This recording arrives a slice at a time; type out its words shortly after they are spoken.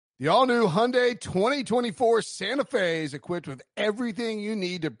The all-new Hyundai 2024 Santa Fe is equipped with everything you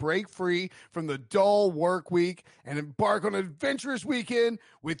need to break free from the dull work week and embark on an adventurous weekend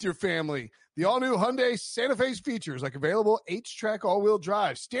with your family. The all-new Hyundai Santa Fe's features like available H-Track all-wheel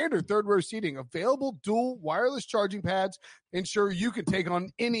drive, standard third-row seating, available dual wireless charging pads, ensure you can take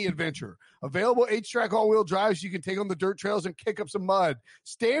on any adventure. Available H-Track all-wheel drives, you can take on the dirt trails and kick up some mud.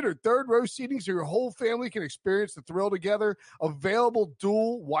 Standard third-row seating so your whole family can experience the thrill together. Available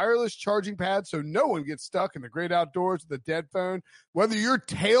dual wireless charging pads so no one gets stuck in the great outdoors with a dead phone. Whether you're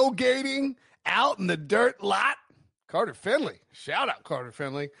tailgating out in the dirt lot, Carter Finley, shout out Carter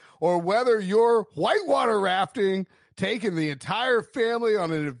Finley, or whether you're whitewater rafting, taking the entire family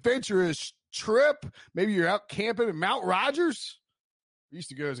on an adventurous trip, maybe you're out camping in Mount Rogers. I used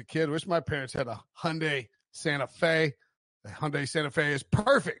to go as a kid. Wish my parents had a Hyundai Santa Fe. The Hyundai Santa Fe is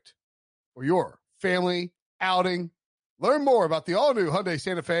perfect for your family outing. Learn more about the all-new Hyundai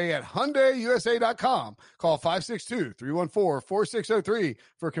Santa Fe at HyundaiUSA.com. Call 562-314-4603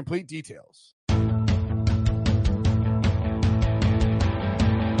 for complete details.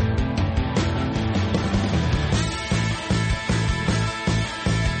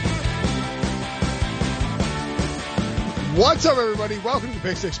 What's up, everybody? Welcome to the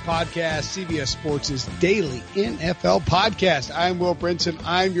Pick Six Podcast, CBS Sports' daily NFL podcast. I'm Will Brinson.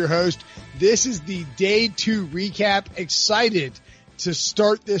 I'm your host. This is the Day 2 recap. Excited to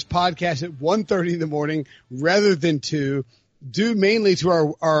start this podcast at 1:30 in the morning rather than 2, due mainly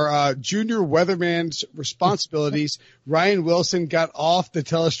to our junior weatherman's responsibilities. Ryan Wilson got off the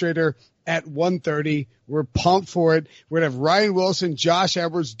telestrator at 1:30. We're pumped for it. We're going to have Ryan Wilson, Josh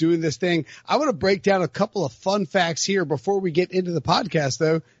Edwards doing this thing. I want to break down a couple of fun facts here before we get into the podcast,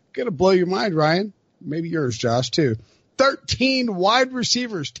 though. Going to blow your mind, Ryan. Maybe yours, Josh, too. 13 wide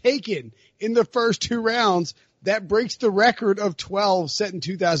receivers taken in the first 2 rounds. That breaks the record of 12 set in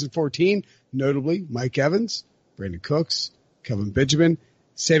 2014. Notably, Mike Evans, Brandon Cooks, Kelvin Benjamin,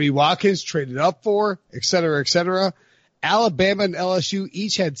 Sammy Watkins traded up for, et cetera, et cetera. Alabama and LSU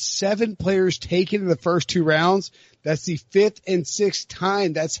each had 7 players taken in the first 2 rounds. That's the 5th and 6th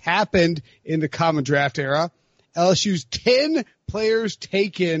time that's happened in the common draft era. LSU's 10 players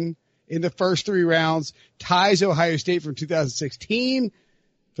taken in the first 3 rounds ties Ohio State from 2016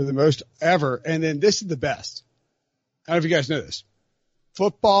 for the most ever. And then this is the best. I don't know if you guys know this.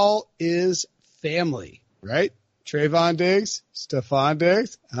 Football is family, right? Trayvon Diggs, Stephon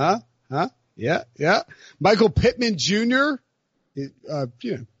Diggs, Yeah. Michael Pittman Jr.,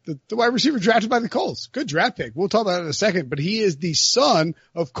 the wide receiver drafted by the Colts. Good draft pick. We'll talk about it in a second, but he is the son,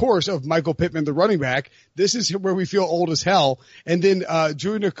 of course, of Michael Pittman, the running back. This is where we feel old as hell. And then,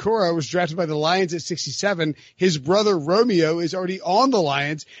 Drew Nakora was drafted by the Lions at 67. His brother Romeo is already on the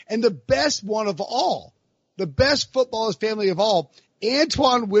Lions. And the best one of all, the best footballist family of all,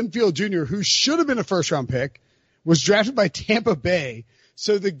 Antoine Winfield Jr., who should have been a first round pick, was drafted by Tampa Bay.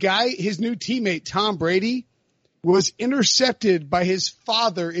 So the guy, his new teammate, Tom Brady, was intercepted by his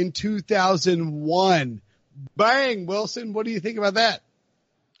father in 2001. Bang, Wilson. What do you think about that?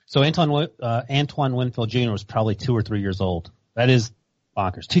 So Antoine Winfield Jr. was probably 2 or 3 years old. That is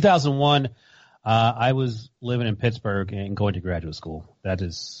bonkers. 2001, I was living in Pittsburgh and going to graduate school.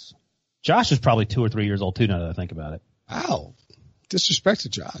 Josh is probably 2 or 3 years old too, now that I think about it. Wow. Disrespect to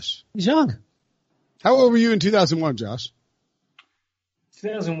Josh. He's young. How old were you in 2001, Josh?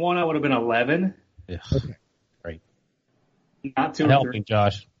 2001, I would have been 11. Yeah. Okay. Great. Not too helping,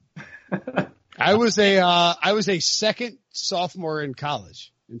 Josh. I was a second sophomore in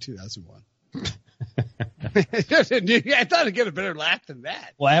college in 2001. I thought I'd get a better laugh than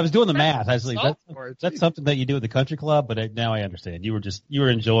that. Well, I was doing the math. I was like, that's something that you do at the country club, but now I understand. You were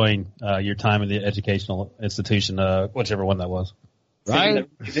enjoying your time in the educational institution, whichever one that was. Right.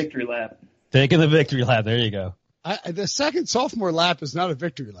 Victory lap. Taking the victory lap. There you go. The second sophomore lap is not a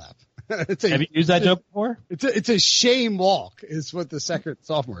victory lap. Have you used that joke before? It's a shame walk is what the second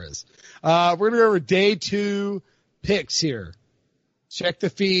sophomore is. We're going to go over Day 2 picks here. Check the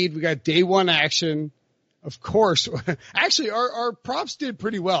feed. We got Day 1 action. Of course. Actually, our props did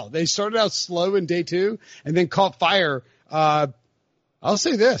pretty well. They started out slow in Day 2 and then caught fire. I'll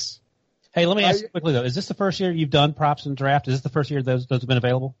say this. Hey, let me ask you quickly though. Is this the first year you've done props and draft? Is this the first year those have been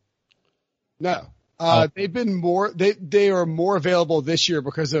available? No. They've been more, they are more available this year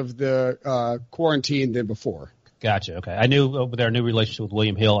because of the, quarantine than before. Gotcha. Okay. I knew with our new relationship with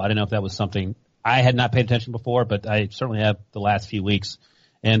William Hill, I didn't know if that was something I had not paid attention before, but I certainly have the last few weeks.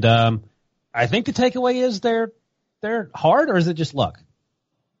 And, I think the takeaway is they're hard, or is it just luck?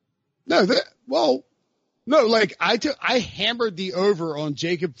 No, I hammered the over on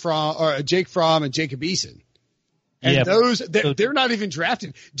Jake Fromm and Jacob Eason. And they're not even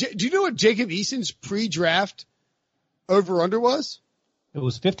drafted. Do you know what Jacob Eason's pre-draft over-under was? It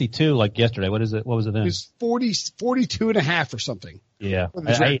was 52 like yesterday. What is it? What was it then? It was 42 and a half or something. Yeah.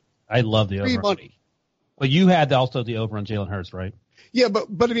 I love the over. Free money. Well, you had also the over on Jalen Hurts, right? Yeah,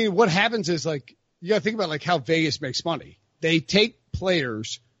 but I mean, what happens is like, you got to think about like how Vegas makes money. They take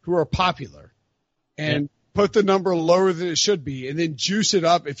players who are popular and put the number lower than it should be and then juice it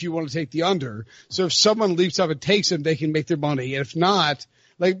up if you want to take the under. So if someone leaps up and takes them, they can make their money. And if not,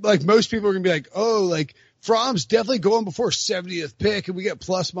 like most people are going to be like, oh, like Fromm's definitely going before 70th pick and we get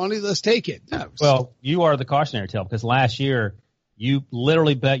plus money. Let's take it. No. Well, you are the cautionary tale because last year you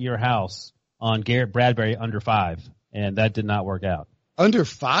literally bet your house on Garrett Bradbury under 5 and that did not work out. Under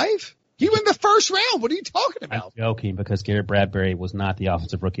 5? He went in the first round. What are you talking about? I'm joking because Garrett Bradbury was not the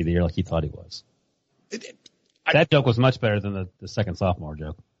offensive rookie of the year like he thought he was. That joke was much better than the second sophomore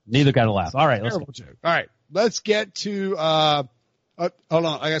joke. Neither got a laugh. All right, let's go. Joke. All right, let's get to hold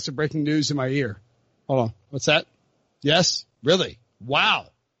on. I got some breaking news in my ear. Hold on. What's that? Yes? Really? Wow.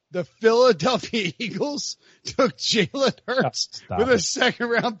 The Philadelphia Eagles took Jalen Hurts with a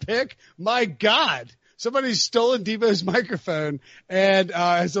second-round pick? My God. Somebody's stolen Debo's microphone and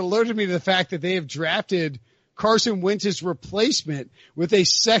has alerted me to the fact that they have drafted Carson Wentz's replacement with a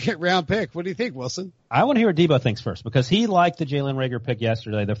second-round pick. What do you think, Wilson? I want to hear what Debo thinks first because he liked the Jalen Reagor pick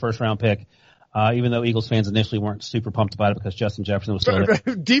yesterday, the first-round pick, even though Eagles fans initially weren't super pumped about it because Justin Jefferson was still there.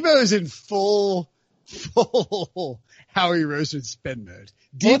 Debo is in full Howie Roseman spin mode.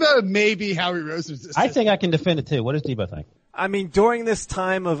 Debo may be Howie Roseman's assistant. I think I can defend it, too. What does Debo think? I mean, during this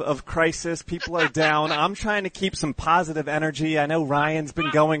time of crisis, people are down. I'm trying to keep some positive energy. I know Ryan's been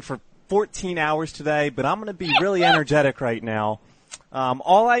going for 14 hours today, but I'm going to be really energetic right now.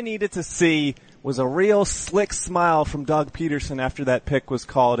 All I needed to see was a real slick smile from Doug Peterson after that pick was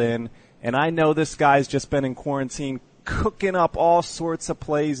called in, and I know this guy's just been in quarantine cooking up all sorts of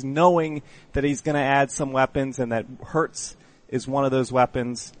plays, knowing that he's going to add some weapons and that Hurts is one of those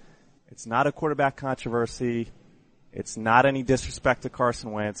weapons. It's not a quarterback controversy. It's not any disrespect to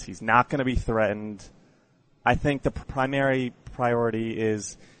Carson Wentz. He's not going to be threatened. I think the primary priority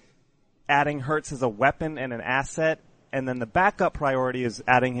is adding Hurts as a weapon and an asset, and then the backup priority is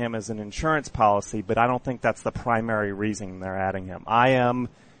adding him as an insurance policy, but I don't think that's the primary reason they're adding him. I am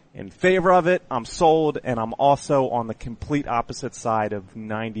in favor of it. I'm sold, and I'm also on the complete opposite side of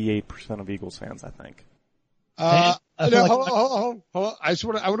 98% of Eagles fans, I think. Hold on. I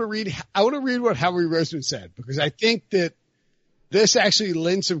want to read what Howie Roseman said because I think that this actually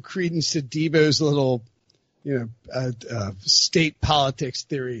lends some credence to Debo's little, state politics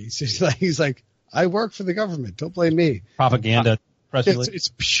theories. He's like, I work for the government. Don't blame me. Propaganda.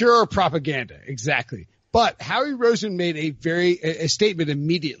 It's pure propaganda. Exactly. But Howie Roseman made a statement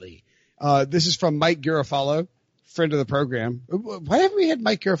immediately. This is from Mike Garofalo, friend of the program. Why haven't we had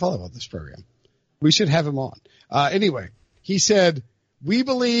Mike Garofalo on this program? We should have him on. Anyway, he said, we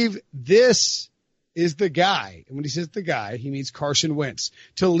believe this is the guy. And when he says the guy, he means Carson Wentz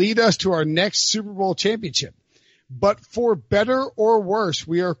to lead us to our next Super Bowl championship. But for better or worse,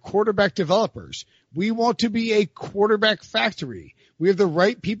 we are quarterback developers. We want to be a quarterback factory. We have the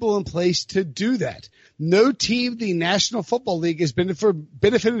right people in place to do that. No team in the National Football League has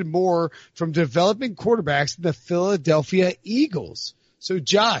benefited more from developing quarterbacks than the Philadelphia Eagles. So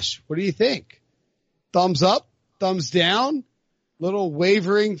Josh, what do you think? Thumbs up, thumbs down, little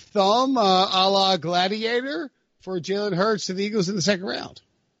wavering thumb, a la Gladiator for Jalen Hurts to the Eagles in the second round.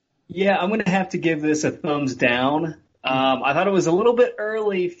 Yeah, I'm going to have to give this a thumbs down. I thought it was a little bit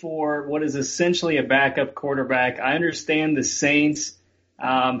early for what is essentially a backup quarterback. I understand the Saints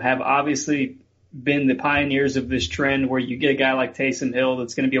have obviously been the pioneers of this trend where you get a guy like Taysom Hill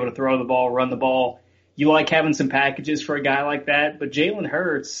that's going to be able to throw the ball, run the ball. You like having some packages for a guy like that, but Jalen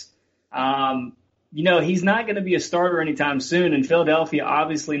Hurts, he's not going to be a starter anytime soon, and Philadelphia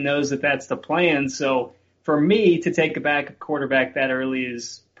obviously knows that that's the plan. So for me to take a backup quarterback that early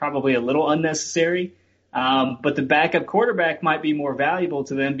is probably a little unnecessary. But the backup quarterback might be more valuable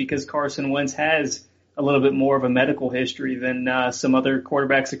to them because Carson Wentz has a little bit more of a medical history than some other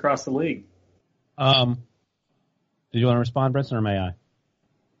quarterbacks across the league. Did you want to respond, Brinson, or may I?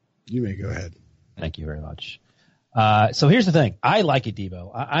 You may go ahead. Thank you very much. So here's the thing. I like it,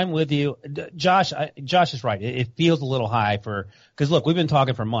 Debo. I'm with you. Josh is right. It feels a little high because look, we've been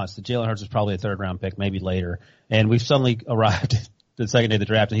talking for months that Jalen Hurts is probably a third round pick, maybe later. And we've suddenly arrived at the second day of the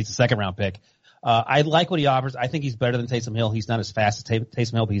draft and he's a second round pick. I like what he offers. I think he's better than Taysom Hill. He's not as fast as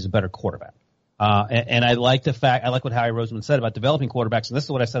Taysom Hill, but he's a better quarterback. And I like I like what Howie Roseman said about developing quarterbacks. And this is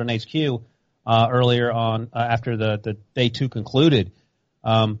what I said on HQ, earlier on, after the day two concluded.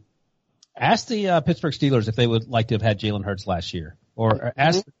 Ask the Pittsburgh Steelers if they would like to have had Jalen Hurts last year, or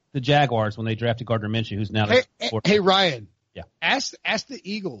ask the Jaguars when they drafted Gardner Minshew, who's now. Hey, Ryan. Yeah. Ask the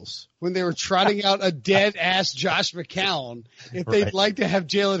Eagles when they were trotting out a dead ass Josh McCown if they'd like to have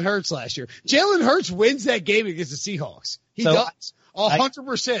Jalen Hurts last year. Jalen Hurts wins that game against the Seahawks. He does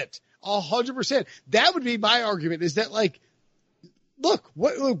 100%. 100%. That would be my argument. Is that look,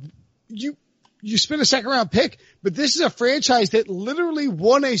 you spent a second round pick, but this is a franchise that literally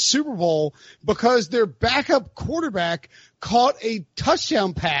won a Super Bowl because their backup quarterback caught a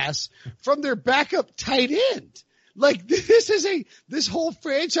touchdown pass from their backup tight end. This whole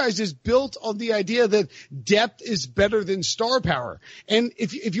franchise is built on the idea that depth is better than star power. And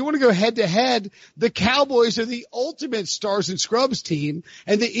if you want to go head to head, the Cowboys are the ultimate stars and scrubs team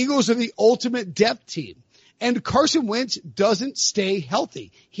and the Eagles are the ultimate depth team. And Carson Wentz doesn't stay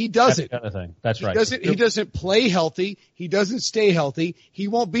healthy. He doesn't. That's the other thing. That's right. He doesn't play healthy. He doesn't stay healthy. He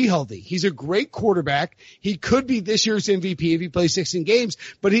won't be healthy. He's a great quarterback. He could be this year's MVP if he plays 16 games,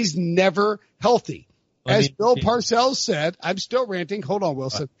 but he's never healthy. As Bill Parcells said, I'm still ranting. Hold on,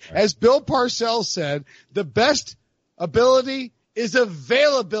 Wilson. As Bill Parcells said, the best ability is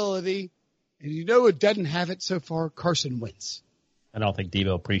availability. And you know who doesn't have it so far? Carson Wentz. I don't think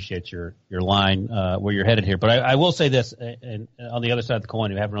Devo appreciates your line where you're headed here. But I will say this, and on the other side of the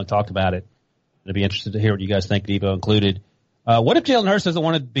coin, we haven't really talked about it. I'd be interested to hear what you guys think, Devo included. What if Jalen Hurts doesn't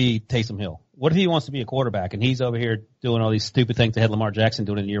want to be Taysom Hill? What if he wants to be a quarterback and he's over here doing all these stupid things that had Lamar Jackson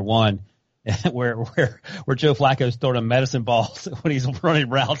doing in year one? where Joe Flacco's throwing him medicine balls when he's running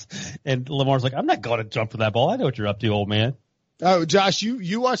routes, and Lamar's like, I'm not going to jump for that ball. I know what you're up to, old man. Oh, Josh,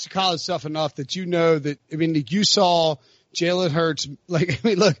 you watch the college stuff enough that you know that, you saw Jalen Hurts,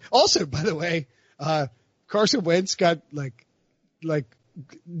 look, also, by the way, Carson Wentz got like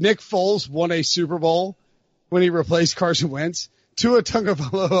Nick Foles won a Super Bowl when he replaced Carson Wentz. Tua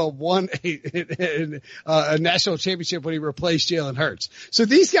Tagovailoa won a national championship when he replaced Jalen Hurts. So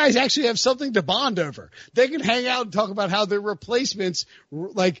these guys actually have something to bond over. They can hang out and talk about how their replacements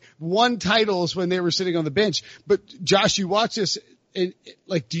won titles when they were sitting on the bench. But Josh, you watch this, and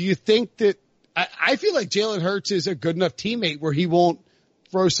do you think that I feel like Jalen Hurts is a good enough teammate where he won't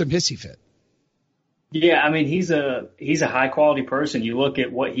throw some hissy fit? Yeah, he's a high quality person. You look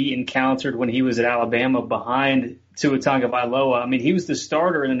at what he encountered when he was at Alabama behind Tua Tagovailoa. He was the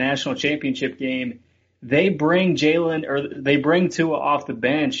starter in the national championship game. They bring Tua off the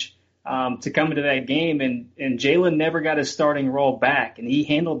bench to come into that game, and Jalen never got his starting role back, and he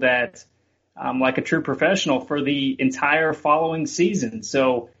handled that like a true professional for the entire following season.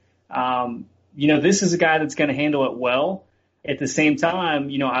 So, this is a guy that's going to handle it well. At the same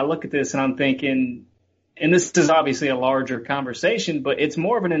time, I look at this and I'm thinking, and this is obviously a larger conversation, but it's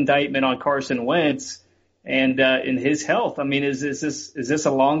more of an indictment on Carson Wentz and in his health. Is this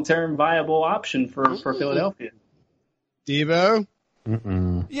a long-term viable option for Philadelphia? Devo?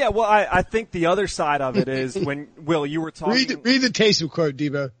 Mm-mm. Yeah, well, I think the other side of it is when, Will, you were talking. Read the Taysom quote,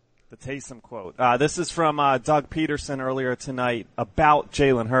 Devo. The Taysom quote. This is from Doug Peterson earlier tonight about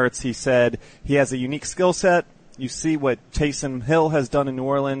Jalen Hurts. He said he has a unique skill set. You see what Taysom Hill has done in New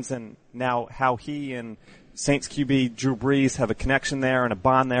Orleans and now how he and Saints QB Drew Brees have a connection there and a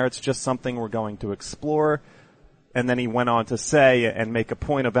bond there. It's just something we're going to explore. And then he went on to say and make a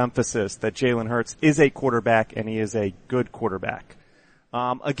point of emphasis that Jalen Hurts is a quarterback and he is a good quarterback.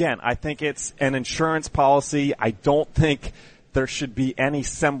 Again, I think it's an insurance policy. I don't think there should be any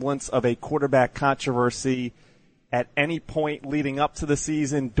semblance of a quarterback controversy at any point leading up to the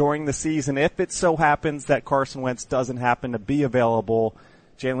season, during the season. If it so happens that Carson Wentz doesn't happen to be available,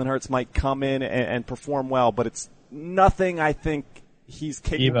 Jalen Hurts might come in and perform well, but it's nothing I think he's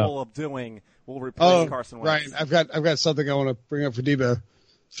capable of doing will replace Carson Wentz. Right. I've got something I want to bring up for Debo.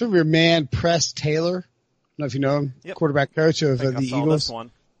 From your man, Press Taylor. I don't know if you know him, quarterback coach of the Eagles.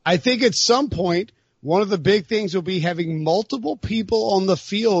 I think at some point, one of the big things will be having multiple people on the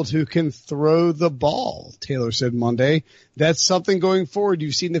field who can throw the ball, Taylor said Monday. That's something going forward.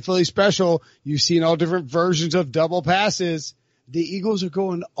 You've seen the Philly special. You've seen all different versions of double passes. The Eagles are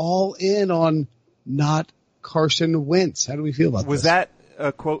going all in on not Carson Wentz. How do we feel about this? Was that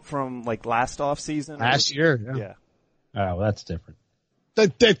a quote from last offseason? Last year, yeah. Oh, well, that's different.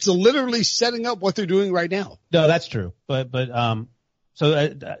 That's literally setting up what they're doing right now. No, that's true.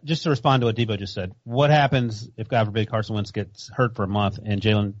 So just to respond to what Debo just said, what happens if, God forbid, Carson Wentz gets hurt for a month and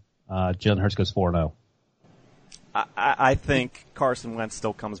Jalen Hurts goes 4-0? I think Carson Wentz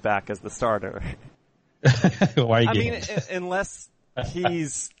still comes back as the starter. Why are you unless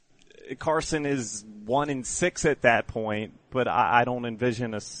Carson is 1-6 at that point, but I don't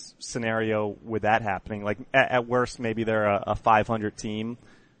envision a scenario with that happening. At worst, maybe they're a 500 team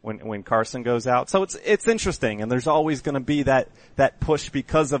when Carson goes out. So it's interesting, and there's always going to be that push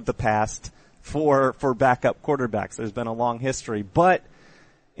because of the past for backup quarterbacks. There's been a long history, but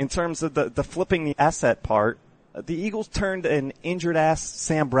in terms of the flipping the asset part, the Eagles turned an injured ass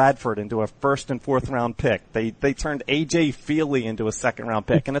Sam Bradford into a first and fourth round pick. They turned AJ Feely into a second round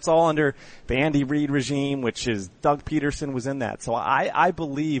pick, and it's all under the Andy Reid regime, which is Doug Peterson was in that. So I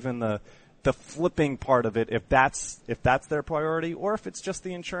believe in the flipping part of it, if that's their priority, or if it's just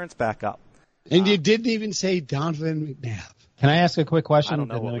the insurance backup. And you didn't even say Donovan McNabb. Can I ask a quick question? I don't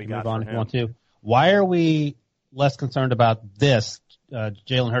know what we got move on for if you want him. to. Why are we less concerned about this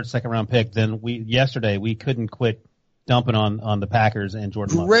Jalen Hurts second round pick than yesterday we couldn't quit dumping on the Packers and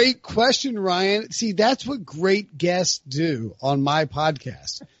Jordan Love? Great question, Ryan. See, that's what great guests do on my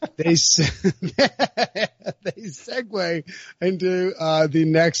podcast. They they segue into the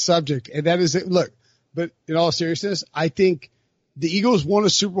next subject, and that is it. Look, but in all seriousness, I think the Eagles won a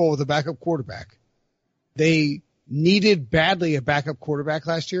Super Bowl with a backup quarterback. They needed badly a backup quarterback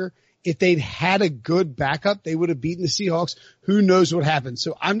last year. If they'd had a good backup, they would have beaten the Seahawks. Who knows what happened?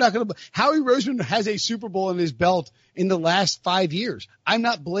 So I'm not going to – Howie Roseman has a Super Bowl in his belt in the last 5 years. I'm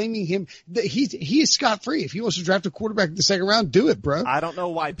not blaming him. He is scot-free. If he wants to draft a quarterback in the second round, do it, bro. I don't know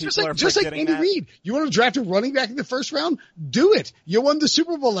why people are just like forgetting Andy that. Reid. You want to draft a running back in the first round? Do it. You won the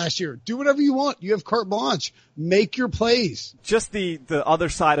Super Bowl last year. Do whatever you want. You have carte blanche. Make your plays. Just the other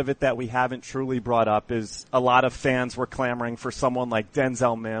side of it that we haven't truly brought up is a lot of fans were clamoring for someone like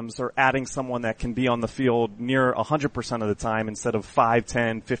Denzel Mims or adding someone that can be on the field near 100% of the time instead of 5,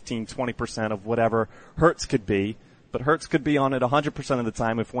 10, 15, 20% of whatever Hurts could be. But Hurts could be on it 100% of the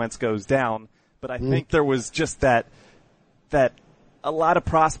time if Wentz goes down. But I think there was just that a lot of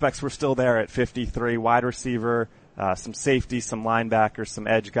prospects were still there at 53, wide receiver, some safety, some linebackers, some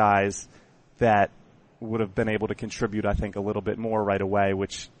edge guys that would have been able to contribute, I think, a little bit more right away,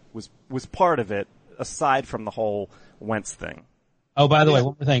 which was part of it, aside from the whole Wentz thing. Oh, by the way,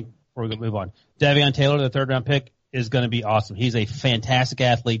 one more thing before we move on. Davion Taylor, the third round pick, is going to be awesome. He's a fantastic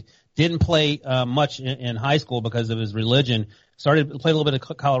athlete. Didn't play much in high school because of his religion. Played a little bit of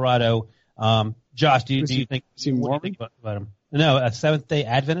Colorado. Josh, do you think what do you think about him? No, a Seventh-day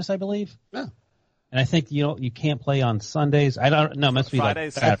Adventist, I believe. Yeah. And I think you can't play on Sundays. I don't know. It must be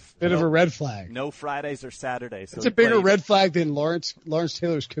Fridays. like That's a bit of a red flag. No Fridays or Saturdays. So It's a bigger red flag than Lawrence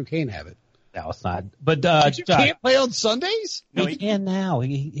Taylor's cocaine habit. No, it's not. But You Josh, can't play on Sundays? No, he can now.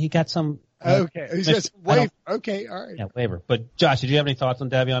 He got some. Okay. He's just waiver. Okay. All right. Yeah, waiver. But Josh, did you have any thoughts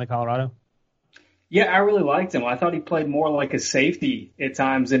on Davion in Colorado? Yeah, I really liked him. I thought he played more like a safety at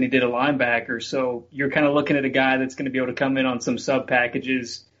times than he did a linebacker. So you're kind of looking at a guy that's going to be able to come in on some sub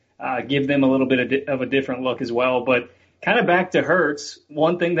packages, give them a little bit of a different look as well. But kind of back to Hurts,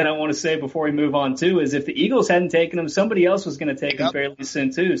 one thing that I want to say before we move on too is if the Eagles hadn't taken him, somebody else was going to take him fairly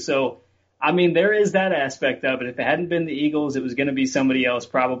soon too. So, I mean, there is that aspect of it. If it hadn't been the Eagles, it was going to be somebody else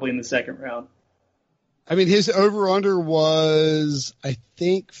probably in the second round. I mean, his over-under was, I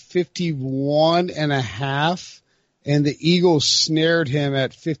think, 51.5, and the Eagles snared him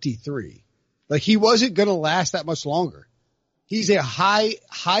at 53. Like, he wasn't going to last that much longer. He's a high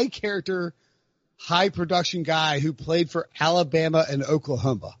character, high production guy who played for Alabama and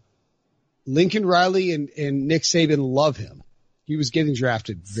Oklahoma. Lincoln Riley and Nick Saban love him. He was getting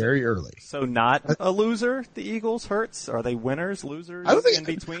drafted very early. So not a loser, the Eagles, Hurts? Are they winners, losers, in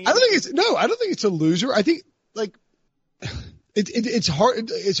between? I don't think it's a loser. I think, like, it's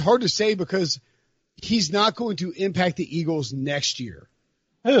hard to say because he's not going to impact the Eagles next year.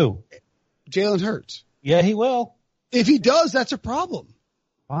 Who? Jalen Hurts. Yeah, he will. If he does, that's a problem.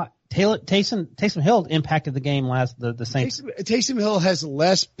 Taysom Hill impacted the game the Saints. Taysom Hill has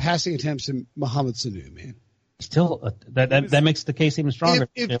less passing attempts than Mohamed Sanu, man. Still, that makes the case even stronger.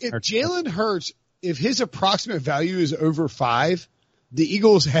 If Jalen Hurts, if his approximate value is over 5, the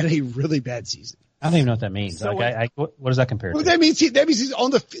Eagles had a really bad season. I don't even know what that means. So what does that compare to? That means he's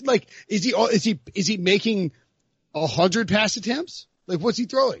on the, like, is he making 100 pass attempts? Like, what's he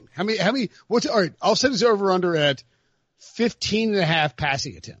throwing? All right, I'll set his over under at 15.5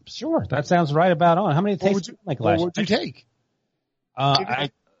 passing attempts. Sure. That sounds right about on. How many takes did you make last year? What would you take?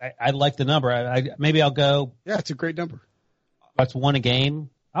 I like the number. Maybe I'll go. Yeah, it's a great number. That's one a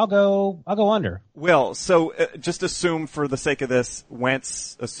game. I'll go under. Well, so just assume for the sake of this,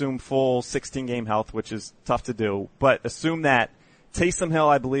 Wentz assume full 16-game health, which is tough to do, but assume that Taysom Hill,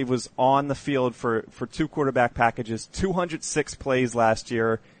 I believe, was on the field for 2 quarterback packages, 206 plays last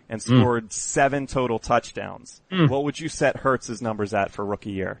year, and scored 7 total touchdowns. What would you set Hurts' numbers at for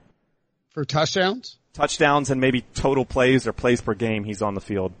rookie year? For touchdowns? Touchdowns and maybe total plays or plays per game he's on the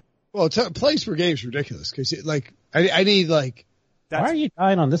field. Well, plays per game is ridiculous because, like, I need, like, Why are you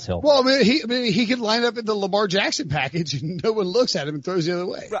dying on this hill? Well, I mean, he could line up in the Lamar Jackson package and no one looks at him and throws the other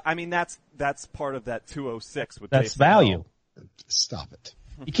way. I mean, that's part of that 206 with That's Taysom value. Hill. Stop it.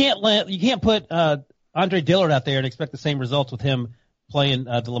 You can't put Andre Dillard out there and expect the same results with him playing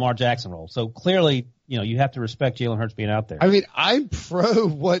the Lamar Jackson role. So clearly, you have to respect Jalen Hurts being out there. I mean, I'm pro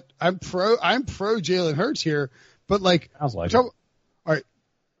Jalen Hurts here, but Sounds like all right.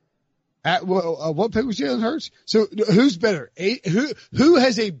 What pick was Jalen Hurts? So who's better? Who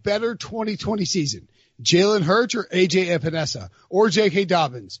has a better 2020 season? Jalen Hurts or AJ Epinesa or J.K.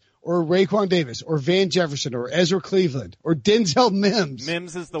 Dobbins or Raekwon Davis or Van Jefferson or Ezra Cleveland or Denzel Mims?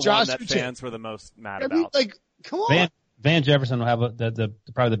 Mims is the Josh one that fans were the most mad I mean, about. Come on. Van Jefferson will have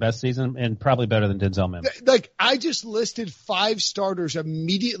probably the best season and probably better than Denzel Mims. I just listed 5 starters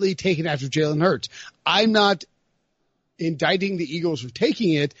immediately taken after Jalen Hurts. I'm not indicting the Eagles for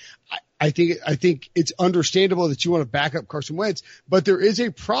taking it. I think it's understandable that you want to back up Carson Wentz, but there is a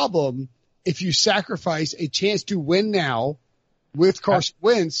problem if you sacrifice a chance to win now with Carson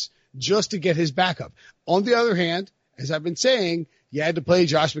Wentz just to get his backup. On the other hand, as I've been saying, you had to play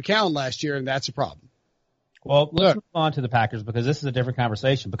Josh McCown last year, and that's a problem. Well, let's move on to the Packers because this is a different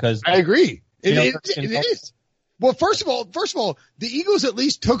conversation. Because I agree, it is. Well, first of all, the Eagles at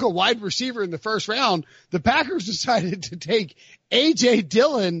least took a wide receiver in the first round. The Packers decided to take A.J.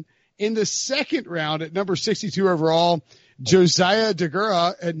 Dillon in the second round at number 62 overall, Josiah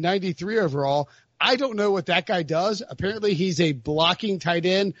Deguara at 93 overall. I don't know what that guy does. Apparently he's a blocking tight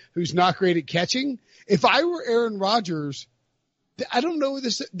end who's not great at catching. If I were Aaron Rodgers, I don't know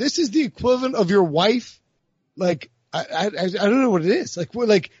this is the equivalent of your wife. I don't know what it is.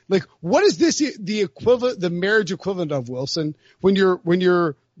 What is this the equivalent, the marriage equivalent of, Wilson, when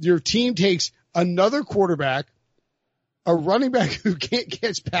your team takes another quarterback, a running back who can't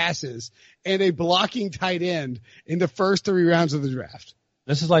catch passes, and a blocking tight end in the first 3 rounds of the draft?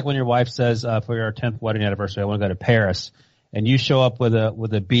 This is like when your wife says, for your 10th wedding anniversary, I want to go to Paris, and you show up with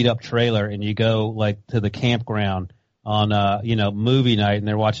a beat up trailer and you go to the campground on movie night and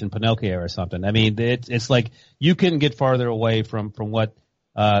they're watching Pinocchio or something. I mean, it's like you couldn't get farther away from what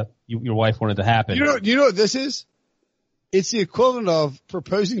your wife wanted to happen. You know what this is? It's the equivalent of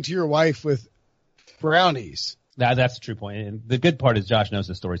proposing to your wife with brownies. Now, that's a true point. And the good part is Josh knows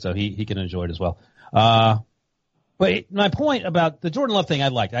the story, so he can enjoy it as well. But my point about the Jordan Love thing,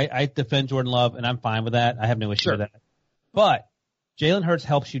 I defend Jordan Love, and I'm fine with that. I have no issue with that. But Jalen Hurts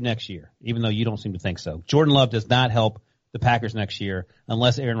helps you next year, even though you don't seem to think so. Jordan Love does not help the Packers next year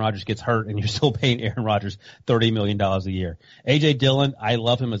unless Aaron Rodgers gets hurt and you're still paying Aaron Rodgers $30 million a year. A.J. Dillon, I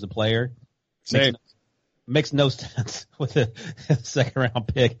love him as a player. Makes no sense with a second-round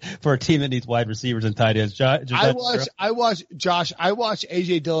pick for a team that needs wide receivers and tight ends. I watch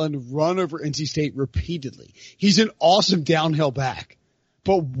A.J. Dillon run over NC State repeatedly. He's an awesome downhill back.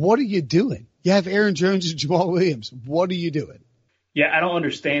 But what are you doing? You have Aaron Jones and Jamal Williams. What are you doing? Yeah, I don't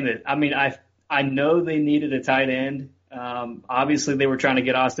understand it. I mean, I know they needed a tight end. Obviously, they were trying to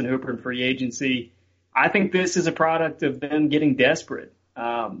get Austin Hooper in free agency. I think this is a product of them getting desperate.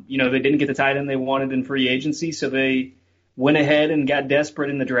 They didn't get the tight end they wanted in free agency, so they went ahead and got desperate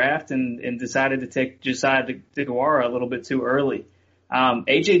in the draft and decided to take Josiah Deguara a little bit too early.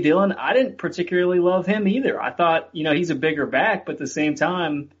 A.J. Dillon, I didn't particularly love him either. I thought, he's a bigger back, but at the same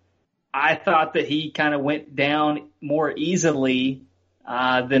time, I thought that he kind of went down more easily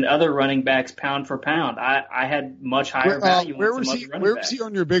than other running backs pound for pound. I had much higher value. Where was he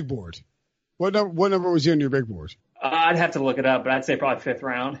on your big board? What number was he on your big board? I'd have to look it up, but I'd say probably 5th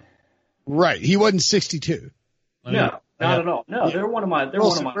round. Right. He wasn't 62. No, not at all. No, they're one of my.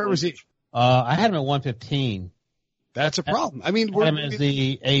 Where was he? I had him at 115. That's a problem. I mean, him as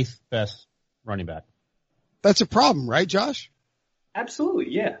the 8th best running back. That's a problem, right, Josh? Absolutely.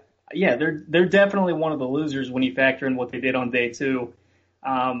 Yeah. Yeah. They're definitely one of the losers when you factor in what they did on day 2.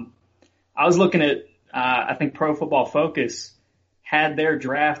 I was looking at, I think Pro Football Focus had their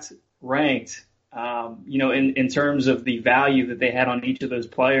draft ranked. In terms of the value that they had on each of those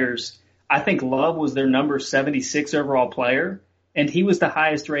players, I think Love was their number 76 overall player, and he was the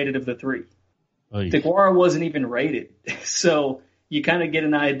highest rated of the 3. Deguara wasn't even rated. So you kind of get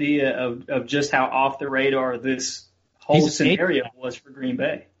an idea of just how off the radar this whole scenario was for Green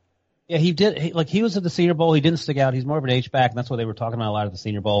Bay. Yeah, he did. He was at the Senior Bowl. He didn't stick out. He's more of an H-back, and that's what they were talking about a lot at the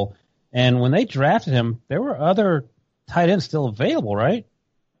Senior Bowl. And when they drafted him, there were other tight ends still available, right?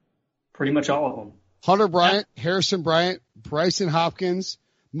 Pretty much all of them. Hunter Bryant, Harrison Bryant, Bryson Hopkins,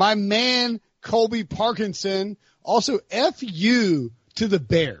 my man Colby Parkinson, also FU to the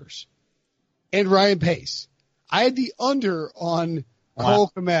Bears, and Ryan Pace. I had the under on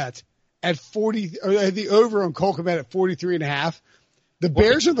Cole Kmet at 40, or I had the over on Cole Kmet at 43.5. The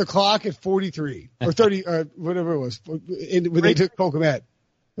Bears are the clock at 43 or 30 or whatever it was when they took Cole Kmet.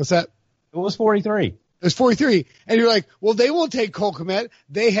 What's that? It was 43. It was 43. And you're like, well, they won't take Cole Kmet.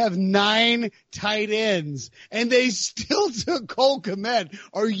 They have 9 tight ends and they still took Cole Kmet.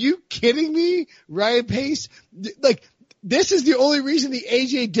 Are you kidding me? Ryan Pace? Like, this is the only reason the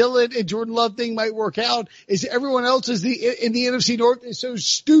A.J. Dillon and Jordan Love thing might work out is everyone else in the NFC North is so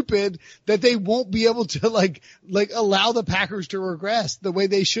stupid that they won't be able to like allow the Packers to regress the way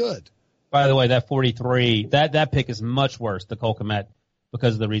they should. By the way, that 43, that pick is much worse, the Cole Kmet,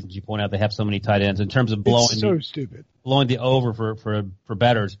 because of the reasons you point out. They have so many tight ends in terms of blowing the over for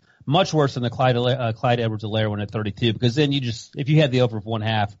bettors. Much worse than the Clyde Edwards-Helaire one at 32, because then if you had the over for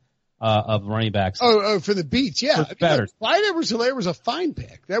 1/2, of running backs. Oh, for the beats, yeah. Clyde Edwards-Helaire was a fine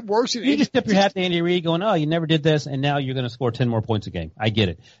pick. That works. You just tip your hat to Andy Reid going, oh, you never did this, and now you're going to score 10 more points a game. I get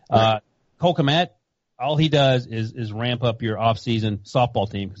it. Right. Cole Kmet, all he does is ramp up your off-season softball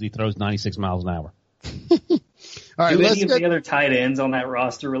team because he throws 96 miles an hour. All right, do any of the other tight ends on that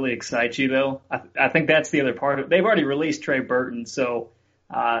roster really excite you, though? I think that's the other part of it. They've already released Trey Burton, so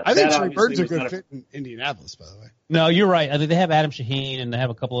I think Trey Burton's a good fit in Indianapolis, by the way. No, you're right. I think they have Adam Shaheen and they have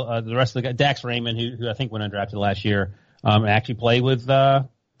a couple of the rest of the guys. Dax Raymond, who I think went undrafted last year, actually played with Jordan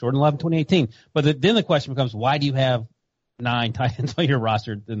Love in 2018. But then the question becomes, why do you have 9 tight ends on your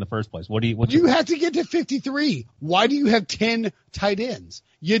roster in the first place? You have to get to 53. Why do you have 10 tight ends?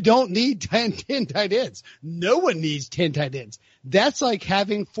 You don't need 10 tight ends. No one needs 10 tight ends. That's like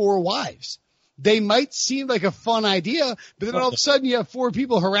having 4 wives. They might seem like a fun idea, but then all of a sudden you have 4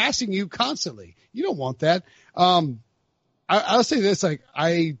 people harassing you constantly. You don't want that. I'll say this, like,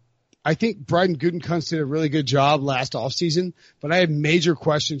 I think Bryden Gutekunst did a really good job last offseason, but I have major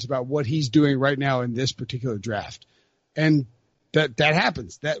questions about what he's doing right now in this particular draft. And that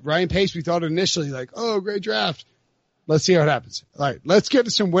happens. That Ryan Pace, we thought initially like, oh, great draft. Let's see how it happens. All right, let's get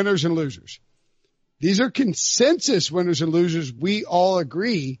to some winners and losers. These are consensus winners and losers. We all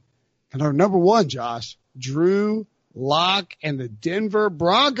agree. And our number 1, Josh, Drew Lock and the Denver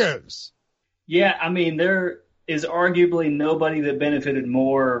Broncos. Yeah, I mean, there is arguably nobody that benefited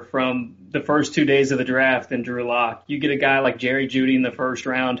more from the first 2 days of the draft than Drew Lock. You get a guy like Jerry Jeudy in the first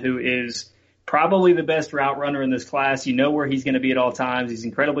round who is probably the best route runner in this class. You know where he's going to be at all times. He's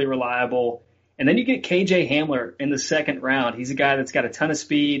incredibly reliable. And then you get KJ Hamler in the second round. He's a guy that's got a ton of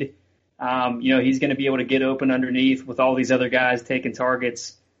speed. He's going to be able to get open underneath with all these other guys taking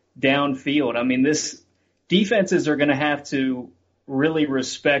targets downfield. I mean, defenses are going to have to really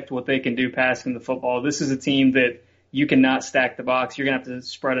respect what they can do passing the football. This is a team that you cannot stack the box. You're going to have to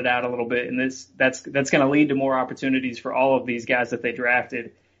spread it out a little bit, and that's going to lead to more opportunities for all of these guys that they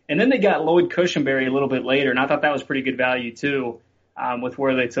drafted. And then they got Lloyd Cushenberry a little bit later, and I thought that was pretty good value too with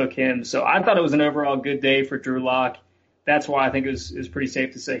where they took him. So I thought it was an overall good day for Drew Lock. That's why I think it was pretty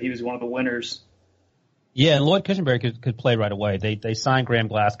safe to say he was one of the winners. Yeah, and Lloyd Cushenberry could play right away. They signed Graham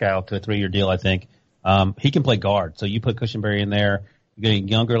Glasgow to a 3-year deal, I think. He can play guard, so you put Cushenberry in there. You're getting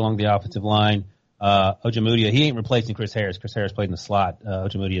younger along the offensive line. Ojemudia, he ain't replacing Chris Harris. Chris Harris played in the slot.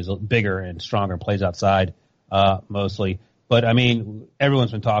 Ojemudia is bigger and stronger and plays outside mostly. But, I mean,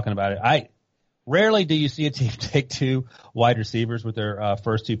 everyone's been talking about it. Rarely do you see a team take 2 wide receivers with their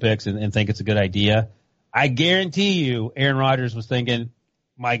first 2 picks and think it's a good idea. I guarantee you Aaron Rodgers was thinking,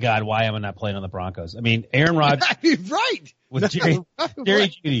 my God, why am I not playing on the Broncos? I mean, Aaron Rodgers. Right. With Jerry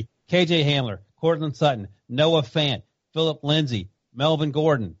Jeudy, KJ Hamler, Cortland Sutton, Noah Fant, Phillip Lindsay, Melvin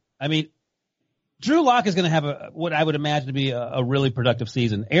Gordon. I mean, Drew Lock is going to have what I would imagine to be a really productive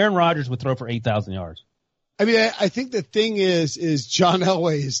season. Aaron Rodgers would throw for 8,000 yards. I mean, I think the thing is John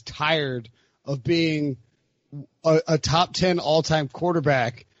Elway is tired of being a top 10 all-time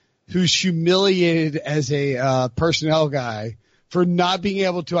quarterback who's humiliated as a personnel guy for not being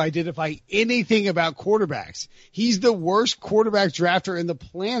able to identify anything about quarterbacks. He's the worst quarterback drafter in the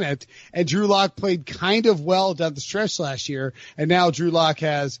planet, and Drew Lock played kind of well down the stretch last year, and now Drew Lock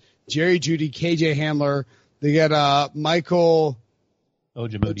has Jerry Jeudy, KJ Hamler. They got Michael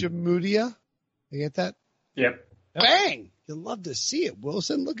Ojemudia. You get that? Yep. Bang! You'll love to see it,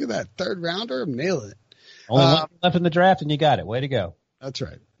 Wilson. Look at that 3rd rounder. I'm nailing it. Only one left in the draft, and you got it. Way to go. That's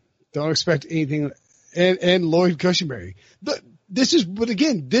right. Don't expect anything. And Lloyd Cushenberry. But this is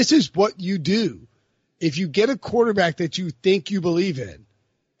what you do. If you get a quarterback that you think you believe in,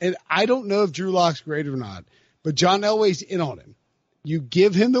 and I don't know if Drew Lock's great or not, but John Elway's in on him. You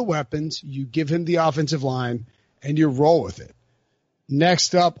give him the weapons, you give him the offensive line, and you roll with it.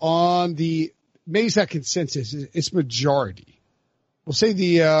 Next up on maybe it's not consensus, it's majority. We'll say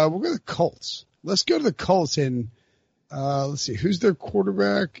we'll go to the Colts. Let's go to the Colts and let's see, who's their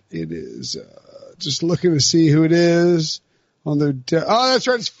quarterback? It is just looking to see who it is. on their that's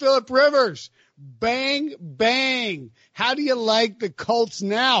right. It's Phillip Rivers. Bang, bang. How do you like the Colts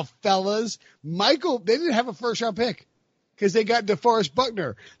now, fellas? They didn't have a first-round pick because they got DeForest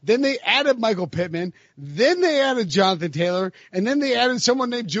Buckner. Then they added Michael Pittman. Then they added Jonathan Taylor. And then they added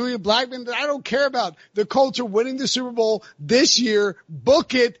someone named Julian Blackmon that I don't care about. The Colts are winning the Super Bowl this year.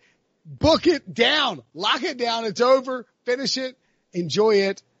 Book it down. Lock it down. It's over. Finish it. Enjoy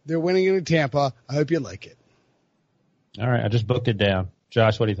it. They're winning it in Tampa. I hope you like it. All right. I just booked it down.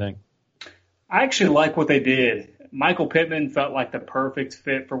 Josh, what do you think? I actually like what they did. Michael Pittman felt like the perfect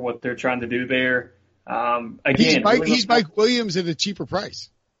fit for what they're trying to do there. Again, he's Mike Williams at a cheaper price.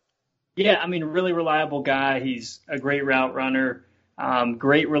 Yeah, I mean, really reliable guy. He's a great route runner,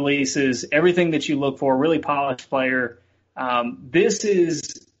 great releases, everything that you look for, really polished player. This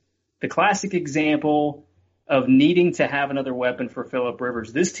is the classic example of needing to have another weapon for Phillip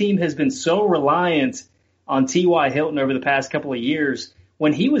Rivers. This team has been so reliant on T.Y. Hilton over the past couple of years.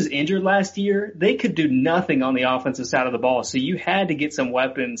 When he was injured last year, they could do nothing on the offensive side of the ball. So you had to get some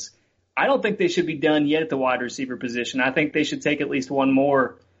weapons. I don't think they should be done yet at the wide receiver position. I think they should take at least one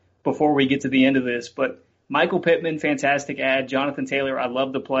more before we get to the end of this. But Michael Pittman, fantastic ad. Jonathan Taylor, I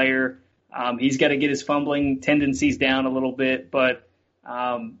love the player. He's got to get his fumbling tendencies down a little bit. But,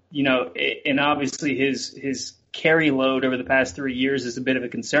 and obviously his carry load over the past 3 years is a bit of a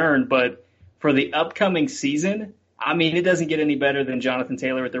concern. But for the upcoming season, I mean, it doesn't get any better than Jonathan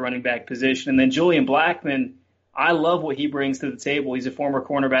Taylor at the running back position. And then Julian Blackmon, I love what he brings to the table. He's a former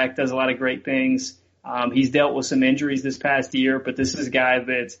cornerback, does a lot of great things. He's dealt with some injuries this past year, but this is a guy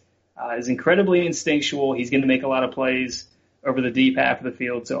that is incredibly instinctual. He's going to make a lot of plays over the deep half of the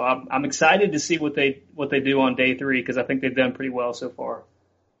field. So I'm excited to see what they do on day 3 because I think they've done pretty well so far.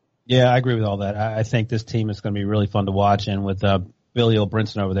 Yeah, I agree with all that. I think this team is going to be really fun to watch. And with Billy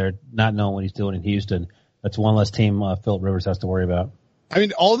O'Brinson over there not knowing what he's doing in Houston, that's one less team Phillip Rivers has to worry about. I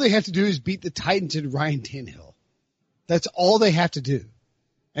mean, all they have to do is beat the Titans and Ryan Tannehill. That's all they have to do.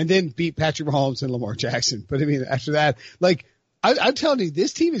 And then beat Patrick Mahomes and Lamar Jackson. But I mean, after that, I'm telling you,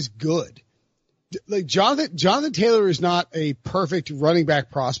 this team is good. Like Jonathan Taylor is not a perfect running back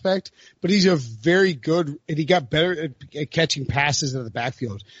prospect, but he's a very good, and he got better at catching passes in the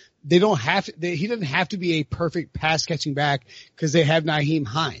backfield. He doesn't have to be a perfect pass catching back because they have Nyheim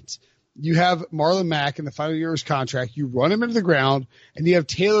Hines. You have Marlon Mack in the final year of his contract. You run him into the ground, and you have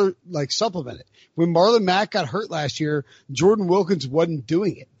Taylor supplement it. When Marlon Mack got hurt last year, Jordan Wilkins wasn't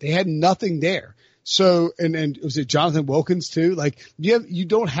doing it. They had nothing there. So, and was it Jonathan Wilkins too? You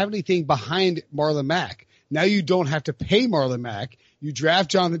don't have anything behind Marlon Mack. Now you don't have to pay Marlon Mack. You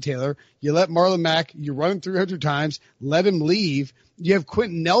draft Jonathan Taylor. You let Marlon Mack, you run him 300 times, let him leave. You have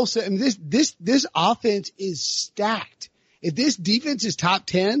Quentin Nelson. I mean, this offense is stacked. If this defense is top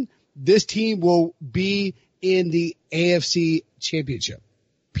 10, this team will be in the AFC Championship.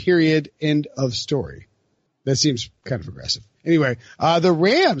 Period. End of story. That seems kind of aggressive. Anyway, the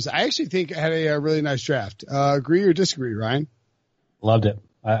Rams, I actually think had a really nice draft. Agree or disagree, Ryan? Loved it.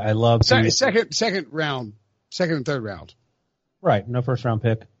 I love second and third round. Right. No first round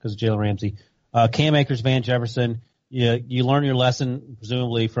pick because of Jalen Ramsey. Cam Akers, Van Jefferson. You learn your lesson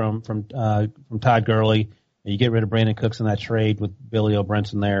presumably from Todd Gurley. And you get rid of Brandon Cooks in that trade with Billy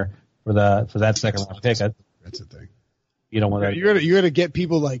O'Brinson there for that second round pick. That's the thing. You don't want that. You're gonna get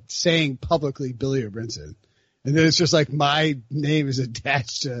people saying publicly Billy O'Brinson. And then it's just my name is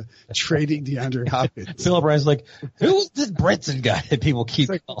attached to trading DeAndre Hopkins. Phillip Rivers who's this Brinson guy that people keep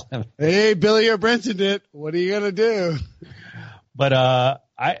calling him? Hey, Billy O'Brinson did. What are you going to do? But,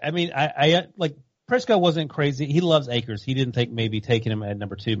 I Prescott wasn't crazy. He loves Akers. He didn't think maybe taking him at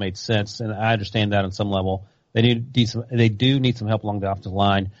number 2 made sense. And I understand that on some level. They do need some help along the offensive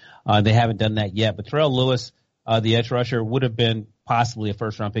line. They haven't done that yet. But Terrell Lewis, the edge rusher, would have been possibly a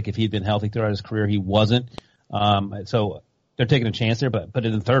first round pick if he'd been healthy throughout his career. He wasn't. So they're taking a chance there, but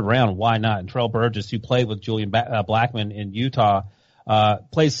in the third round, why not? And Terrell Burgess, who played with Julian Blackmon in Utah,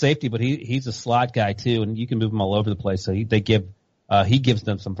 plays safety, but he's a slot guy too, and you can move him all over the place. So he gives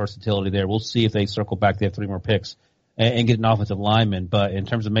them some versatility there. We'll see if they circle back. They have 3 more picks and get an offensive lineman. But in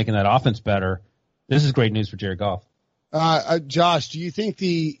terms of making that offense better, this is great news for Jared Goff. Josh, do you think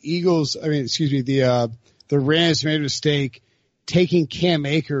the Rams made a mistake taking Cam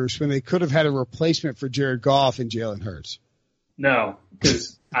Akers when they could have had a replacement for Jared Goff and Jalen Hurts? No,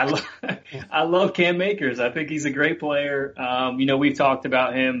 because I love Cam Akers. I think he's a great player. We've talked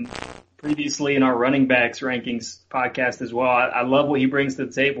about him previously in our running backs rankings podcast as well. I love what he brings to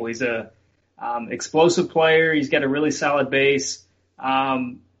the table. He's a explosive player. He's got a really solid base.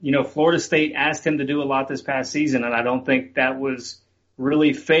 Florida State asked him to do a lot this past season, and I don't think that was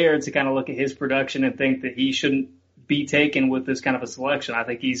really fair to kind of look at his production and think that he shouldn't be taken with this kind of a selection. I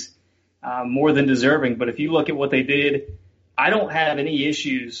think he's more than deserving. But if you look at what they did, I don't have any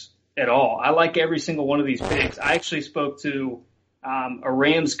issues at all. I like every single one of these picks. I actually spoke to a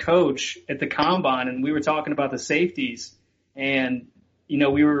Rams coach at the Combine, and we were talking about the safeties. And,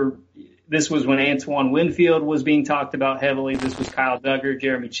 this was when Antoine Winfield was being talked about heavily. This was Kyle Duggar,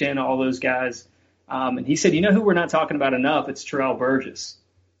 Jeremy Chin, all those guys. And he said, who we're not talking about enough? It's Terrell Burgess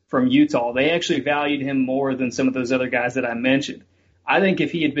from Utah. They actually valued him more than some of those other guys that I mentioned. I think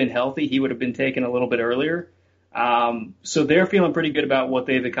if he had been healthy, he would have been taken a little bit earlier. So they're feeling pretty good about what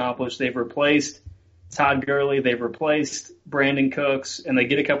they've accomplished. They've replaced Todd Gurley. They've replaced Brandon Cooks, and they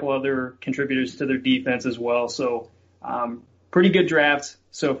get a couple other contributors to their defense as well. So pretty good draft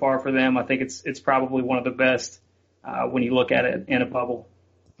so far for them. I think it's probably one of the best when you look at it in a bubble.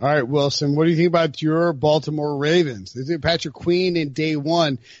 All right, Wilson, what do you think about your Baltimore Ravens? They took Patrick Queen in day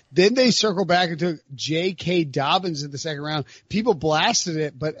one. Then they circled back and took J.K. Dobbins in the second round. People blasted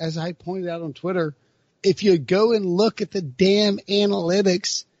it, but as I pointed out on Twitter, if you go and look at the damn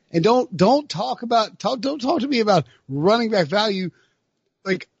analytics and don't talk to me about running back value.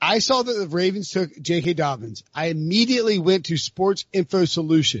 Like, I saw that the Ravens took J.K. Dobbins. I immediately went to Sports Info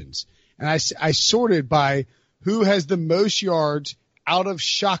Solutions, and I sorted by who has the most yards out of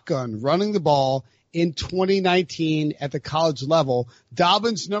shotgun running the ball in 2019 at the college level.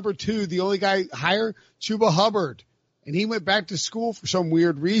 Dobbins, number 2, the only guy higher, Chuba Hubbard. And he went back to school for some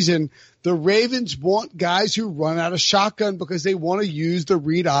weird reason. The Ravens want guys who run out of shotgun because they want to use the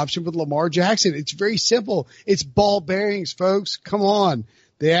read option with Lamar Jackson. It's very simple. It's ball bearings, folks. Come on.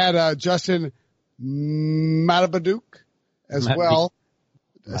 They had Justin Matabaduk as well.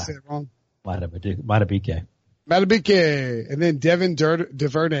 Did I say it wrong? Matabike. And then Devin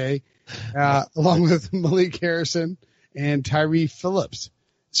DuVernay, along with Malik Harrison and Tyree Phillips.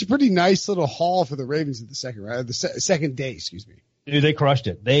 It's a pretty nice little haul for the Ravens at the second round, second day, excuse me. Dude, they crushed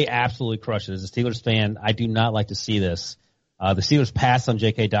it. They absolutely crushed it. As a Steelers fan, I do not like to see this. The Steelers passed on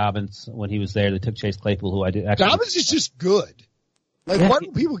J.K. Dobbins when he was there. They took Chase Claypool, who I did actually. Dobbins is just good. Why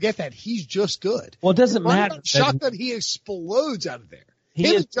don't people get that? He's just good. Well, it doesn't matter. Shotgun, he explodes out of there.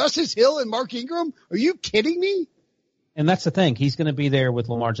 Justice Hill and Mark Ingram? Are you kidding me? And that's the thing. He's going to be there with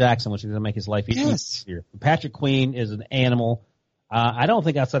Lamar Jackson, which is going to make his life easier. Patrick Queen is an animal. I don't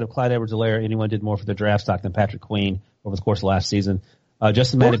think outside of Clyde Edwards-Helaire anyone did more for their draft stock than Patrick Queen over the course of last season.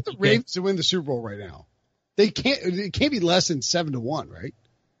 Justin What are the Ravens to win the Super Bowl right now? It can't be less than 7-1, right?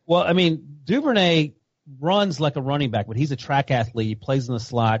 Well, I mean, Duvernay runs like a running back, but he's a track athlete. He plays in the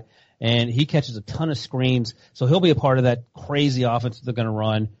slot, and he catches a ton of screens, so he'll be a part of that crazy offense they're going to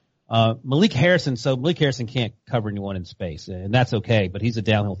run. Malik Harrison can't cover anyone in space, and that's okay, but he's a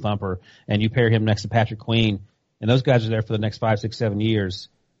downhill thumper, and you pair him next to Patrick Queen, and those guys are there for the next 5, 6, 7 years.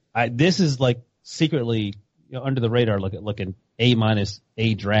 This is like secretly under the radar looking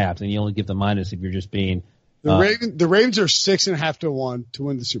A- draft, and you only give the minus if you're just being the Ravens are 6.5 to 1 to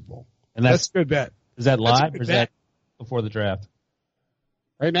win the Super Bowl, and that's a good bet. Is that live or is that before the draft?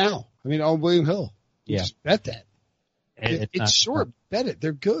 Right now, I mean, on William Hill. Yeah, just bet that. It's short. Bet it.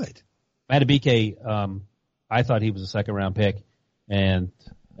 They're good. Matabike, I thought he was a second-round pick, and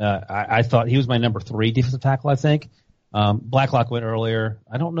I thought he was my number 3 defensive tackle, I think. Blacklock went earlier.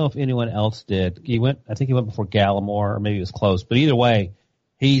 I don't know if anyone else did. I think he went before Gallimore, or maybe it was close. But either way,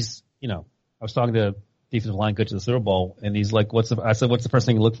 he's, I was talking to a defensive line coach at the Super Bowl, and he's like, I said, what's the first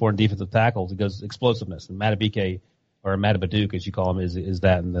thing you look for in defensive tackles? He goes, explosiveness. And Matabike, or Matabaduk, as you call him, is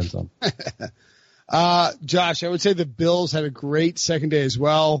that and then some. Josh, I would say the Bills had a great second day as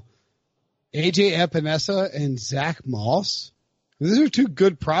well. AJ Epinesa and Zach Moss. These are 2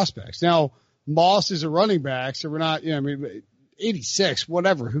 good prospects. Now, Moss is a running back, so we're not, 86,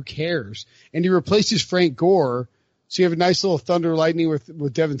 whatever, who cares? And you replaces Frank Gore, so you have a nice little thunder lightning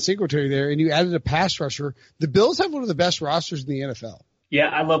with Devin Singletary there, and you added a pass rusher. The Bills have one of the best rosters in the NFL. Yeah,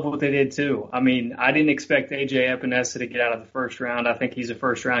 I love what they did too. I mean, I didn't expect AJ Epinesa to get out of the first round. I think he's a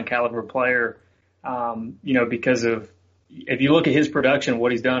first-round caliber player. Because of, if you look at his production,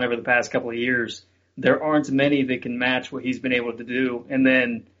 what he's done over the past couple of years, there aren't many that can match what he's been able to do. And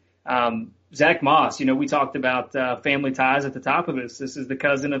then Zach Moss, we talked about family ties at the top of this. This is the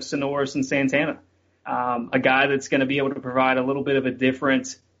cousin of Sonoris and Santana, a guy that's going to be able to provide a little bit of a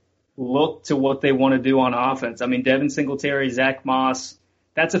different look to what they want to do on offense. I mean, Devin Singletary, Zach Moss,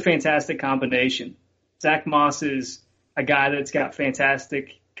 that's a fantastic combination. Zach Moss is a guy that's got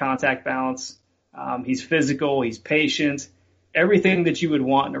fantastic contact balance. He's physical. He's patient. Everything that you would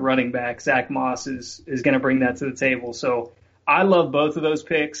want in a running back, Zach Moss is going to bring that to the table. So I love both of those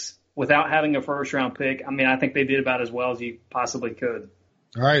picks without having a first-round pick. I mean, I think they did about as well as you possibly could.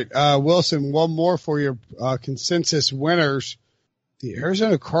 All right, Wilson, one more for your consensus winners. The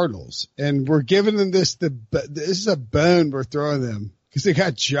Arizona Cardinals, and we're giving them this is a bone we're throwing them because they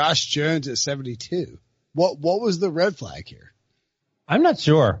got Josh Jones at 72. What was the red flag here? I'm not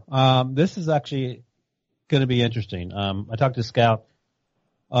sure. This is actually going to be interesting. I talked to Scout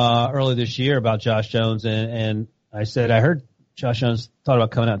earlier this year about Josh Jones, and I said I heard Josh Jones thought about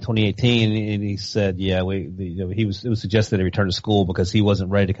coming out in 2018, and he said, yeah, it was suggested he return to school because he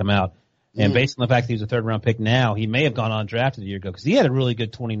wasn't ready to come out. And based on the fact that he was a third-round pick now, he may have gone undrafted a year ago because he had a really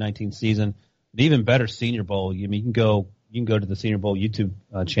good 2019 season, an even better Senior Bowl. I mean, you can go to the Senior Bowl YouTube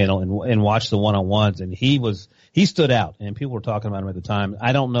channel and watch the one-on-ones, and he stood out, and people were talking about him at the time.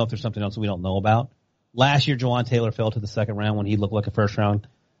 I don't know if there's something else we don't know about. Last year, Jawan Taylor fell to the second round when he looked like a first-round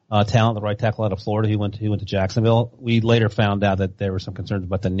talent, the right tackle out of Florida. He went to Jacksonville. We later found out that there were some concerns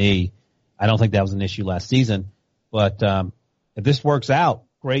about the knee. I don't think that was an issue last season, but if this works out,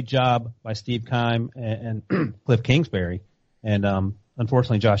 great job by Steve Keim and Cliff Kingsbury. And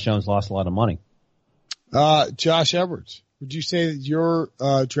unfortunately, Josh Jones lost a lot of money. Josh Edwards, would you say that your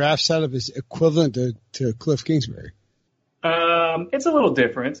draft setup is equivalent to Cliff Kingsbury? It's a little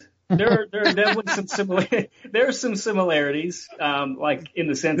different. There are definitely there are some similarities, like in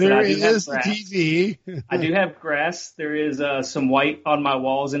the sense that I do have grass. TV. I do have grass. There is some white on my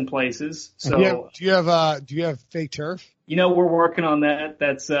walls in places. So do you have fake turf? We're working on that.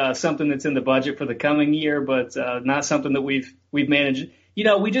 That's something that's in the budget for the coming year, but not something that we've managed.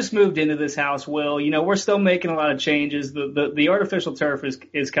 We just moved into this house, Will. We're still making a lot of changes. The artificial turf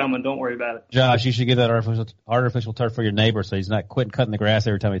is coming. Don't worry about it. Josh, you should get that artificial turf for your neighbor so he's not quitting cutting the grass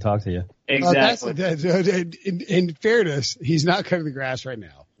every time he talks to you. Exactly. In fairness, he's not cutting the grass right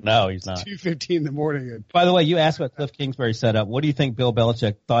now. No, he's not. 2:15 in the morning. By the way, you asked about Cliff Kingsbury's setup. What do you think Bill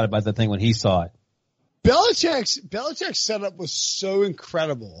Belichick thought about the thing when he saw it? Belichick's setup was so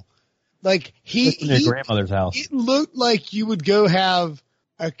incredible. Like in your grandmother's house. It looked like you would go have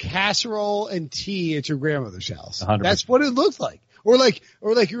a casserole and tea at your grandmother's house. 100%. That's what it looked like. Or like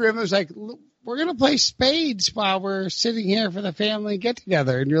your grandmother's like, we're going to play spades while we're sitting here for the family get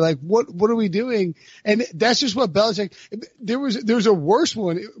together. And you're like, what are we doing? And that's just what Belichick, there was a worse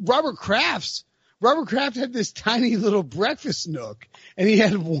one. Robert Kraft had this tiny little breakfast nook and he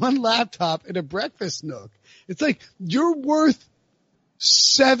had one laptop and a breakfast nook. It's like, you're worth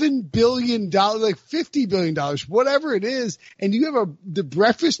 $7 billion, like $50 billion, whatever it is. And you have the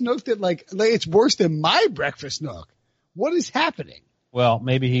breakfast nook that like it's worse than my breakfast nook. What is happening? Well,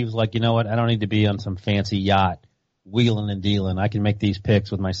 maybe he was like, you know what? I don't need to be on some fancy yacht wheeling and dealing. I can make these picks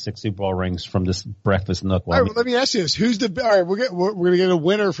with my 6 Super Bowl rings from this breakfast nook. All right, well, let me ask you this. All right, we're going to get a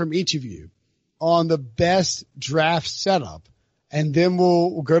winner from each of you on the best draft setup. And then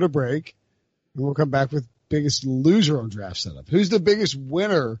we'll go to break and we'll come back with biggest loser on draft setup. Who's the biggest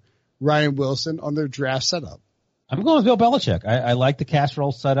winner, Ryan Wilson, on their draft setup? I'm going with Bill Belichick. I like the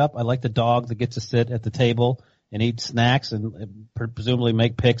casserole setup. I like the dog that gets to sit at the table and eat snacks and presumably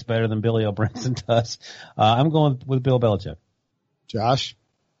make picks better than Billy O'Brien does. I'm going with Bill Belichick. Josh?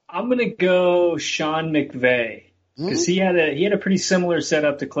 I'm going to go Sean McVay because he had a pretty similar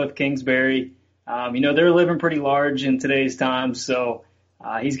setup to Cliff Kingsbury. They're living pretty large in today's time, so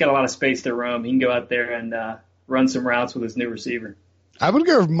he's got a lot of space to roam. He can go out there and run some routes with his new receiver. I would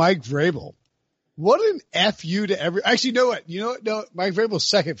go with Mike Vrabel. What an FU to every. Actually, you know what? No, Mike Vrabel's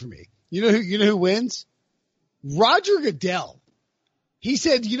second for me. You know who wins? Roger Goodell. He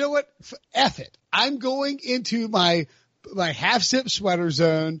said, you know what? F it. I'm going into my half zip sweater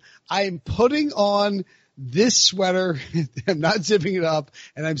zone. I am putting on this sweater. I'm not zipping it up,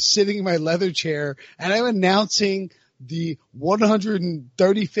 and I'm sitting in my leather chair, and I'm announcing the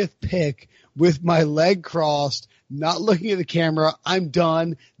 135th pick with my leg crossed, not looking at the camera. I'm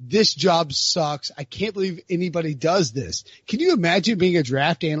done. This job sucks. I can't believe anybody does this. Can you imagine being a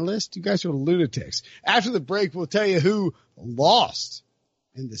draft analyst? You guys are lunatics. After the break, we'll tell you who lost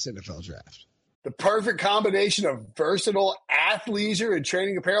in this NFL draft. The perfect combination of versatile athleisure and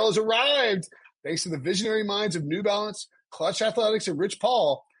training apparel has arrived. Thanks to the visionary minds of New Balance, Clutch Athletics, and Rich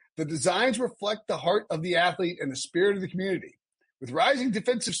Paul, the designs reflect the heart of the athlete and the spirit of the community. With rising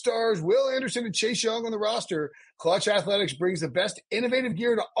defensive stars Will Anderson and Chase Young on the roster, Clutch Athletics brings the best innovative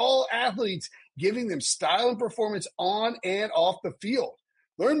gear to all athletes, giving them style and performance on and off the field.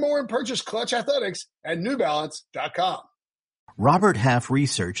 Learn more and purchase Clutch Athletics at newbalance.com. Robert Half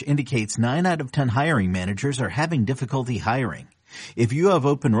research indicates 9 out of 10 hiring managers are having difficulty hiring. If you have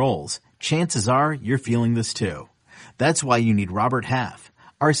open roles, chances are you're feeling this too. That's why you need Robert Half.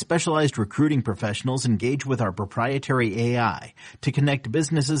 Our specialized recruiting professionals engage with our proprietary AI to connect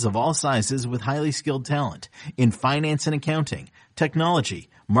businesses of all sizes with highly skilled talent in finance and accounting,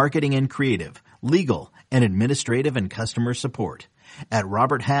 technology, marketing and creative, legal, and administrative and customer support. At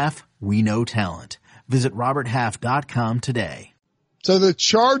Robert Half, we know talent. Visit roberthalf.com today. So the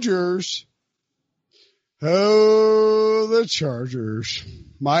Chargers,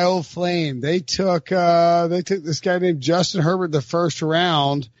 my old flame, they took this guy named Justin Herbert the first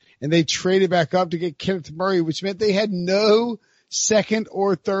round, and they traded back up to get Kenneth Murray, which meant they had no second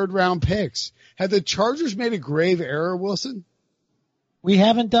or third round picks. Had the Chargers made a grave error, Wilson? We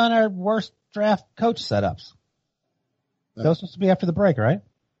haven't done our worst draft coach setups. That was supposed to be after the break, right?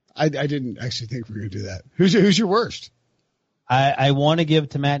 I didn't actually think we were going to do that. Who's your worst? I want to give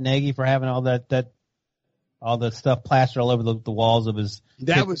to Matt Nagy for having all all the stuff plastered all over the walls of his.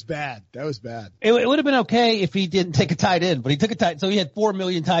 That was bad. It would have been okay if he didn't take a tight end, but he took a tight. So he had 4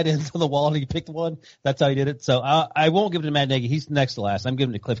 million tight ends on the wall and he picked one. That's how he did it. So I won't give it to Matt Nagy. He's next to last. I'm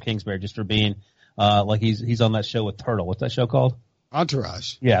giving it to Cliff Kingsbury just for being like he's on that show with Turtle. What's that show called?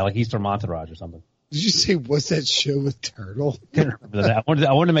 Entourage. Yeah, like he's from Entourage or something. Did you say what's that show with Turtle? Couldn't remember that.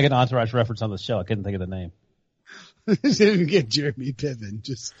 I wanted to make an Entourage reference on the show. I couldn't think of the name. Didn't get Jeremy Piven.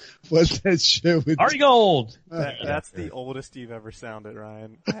 Just what's that show with Artie Gold? That's the oldest you've ever sounded,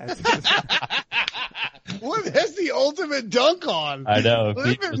 Ryan. What? That's the ultimate dunk on. I know.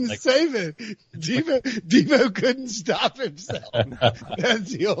 Leave it and save it. Devo couldn't stop himself.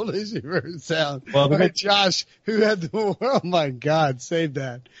 That's the oldest you've ever sound. Well, all right, Josh, who had oh my God, save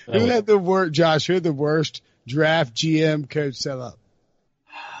that. Who had the worst draft GM coach setup?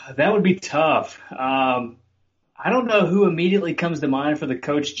 That would be tough. I don't know who immediately comes to mind for the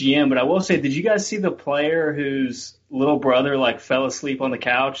coach GM, but I will say, did you guys see the player whose little brother fell asleep on the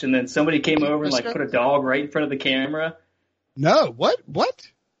couch and then somebody came over and put a dog right in front of the camera? No, what?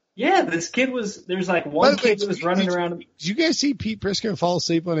 Yeah, this kid there's one kid that was running around. Did you guys see Pete Prisco fall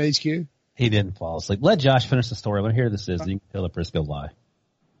asleep on HQ? He didn't fall asleep. Let Josh finish the story. I want to hear this is. You can tell the Prisco lie.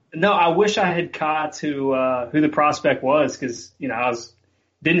 No, I wish I had caught who the prospect was because,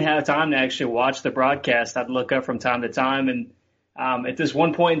 didn't have time to actually watch the broadcast. I'd look up from time to time. And at this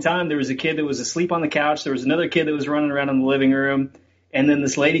one point in time, there was a kid that was asleep on the couch. There was another kid that was running around in the living room. And then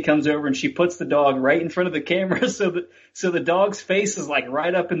this lady comes over and she puts the dog right in front of the camera. So the dog's face is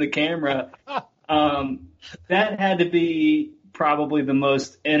right up in the camera. That had to be probably the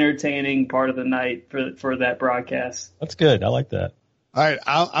most entertaining part of the night for that broadcast. That's good. I like that. All right.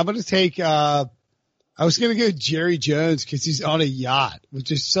 I'm going to take, I was going to go Jerry Jones because he's on a yacht,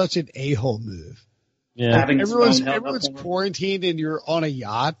 which is such an a-hole move. Yeah. Everyone's quarantined and you're on a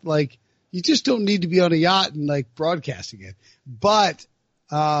yacht. You just don't need to be on a yacht and broadcasting it. But,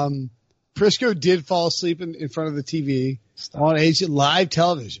 Prisco did fall asleep in front of the TV on live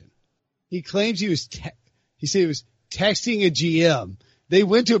television. He claims he said he was texting a GM. They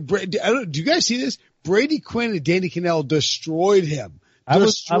went to do you guys see this? Brady Quinn and Danny Cannell destroyed him.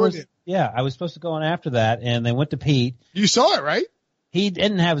 Yeah, I was supposed to go on after that, and they went to Pete. You saw it, right? He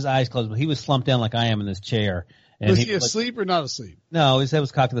didn't have his eyes closed, but he was slumped down like I am in this chair. And was he asleep or not asleep? No, his head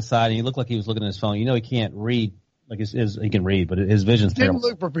was cocked to the side, and he looked like he was looking at his phone. He can't read. He can read, but his vision's terrible. He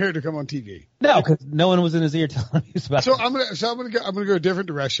didn't look prepared to come on TV. No, because no one was in his ear telling him about. So I'm gonna go a different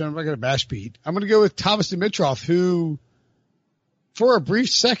direction. I'm not gonna bash Pete. I'm gonna go with Thomas Dimitroff, who, for a brief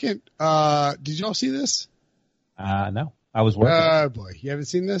second, did you all see this? No, I was working. Oh boy, you haven't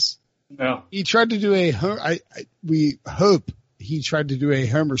seen this? No. He tried to do we hope he tried to do a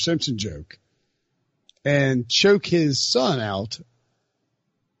Homer Simpson joke and choke his son out.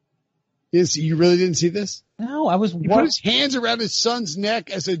 You really didn't see this? No, I was. He put his hands around his son's neck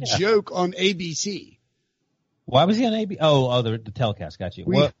as a joke on ABC. Why was he on ABC? Oh, the telecast. Got you.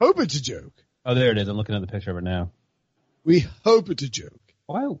 We hope it's a joke. Oh, there it is. I'm looking at the picture of it now. We hope it's a joke.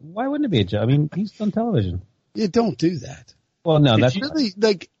 Why wouldn't it be a joke? I mean, he's on television. You don't do that. Well, no, that's really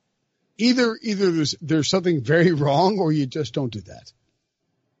either there's something very wrong or you just don't do that.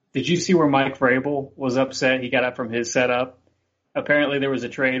 Did you see where Mike Vrabel was upset? He got up from his setup. Apparently there was a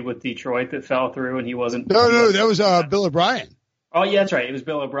trade with Detroit that fell through and he wasn't. No, that was Bill O'Brien. Oh, yeah, that's right. It was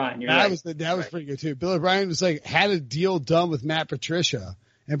Bill O'Brien. That was pretty good too. Bill O'Brien was had a deal done with Matt Patricia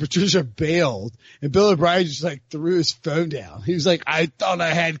and Patricia bailed and Bill O'Brien just threw his phone down. He was like, I thought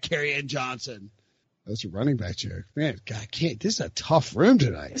I had Kerryon Johnson. That's a running back joke. Man, God, I can't. This is a tough room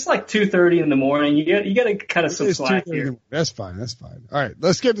tonight. It's 2:30 in the morning. You got to cut us some slack here. That's fine. All right,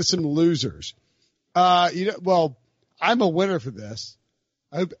 let's get to some losers. I'm a winner for this.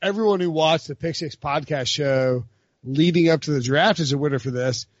 I hope everyone who watched the Pick Six podcast show leading up to the draft is a winner for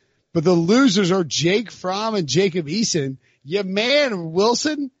this. But the losers are Jake Fromm and Jacob Eason Your man,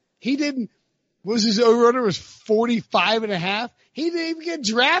 Wilson, his over-under was 45.5. He didn't even get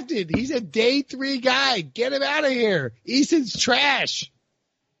drafted. He's a day 3 guy. Get him out of here. Eason's trash.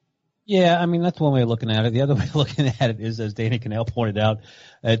 Yeah, I mean, that's one way of looking at it. The other way of looking at it is, as Danny Cannell pointed out,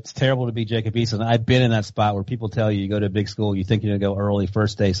 it's terrible to be Jacob Eason. I've been in that spot where people tell you go to a big school, you think you're going to go early,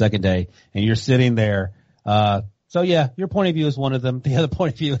 first day, second day, and you're sitting there. So, yeah, your point of view is one of them. The other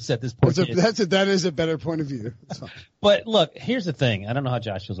point of view is at this point. That is a better point of view. But, look, here's the thing. I don't know how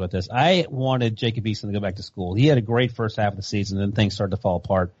Josh feels about this. I wanted Jacob Eason to go back to school. He had a great first half of the season, and then things started to fall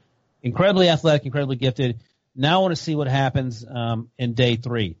apart. Incredibly athletic, incredibly gifted. Now I want to see what happens in day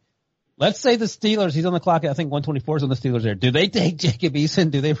 3. Let's say the Steelers, he's on the clock, I think 124 is on the Steelers there. Do they take Jacob Eason?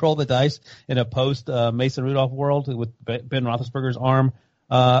 Do they roll the dice in a post-Mason Rudolph world with Ben Roethlisberger's arm?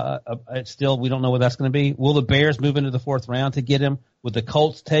 Still, we don't know what that's going to be. Will the Bears move into the 4th round to get him? Would the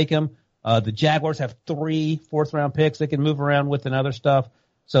Colts take him? The Jaguars have 3 4th-round picks they can move around with and other stuff.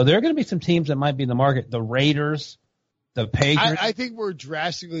 So there are going to be some teams that might be in the market. The Raiders, the Patriots. I think we're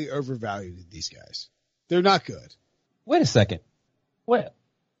drastically overvalued these guys. They're not good. Wait a second.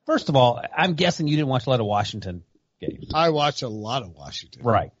 First of all, I'm guessing you didn't watch a lot of Washington games. I watched a lot of Washington.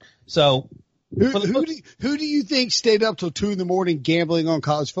 Right. So who do you think stayed up till 2 a.m. gambling on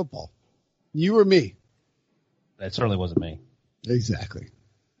college football? You or me? That certainly wasn't me. Exactly.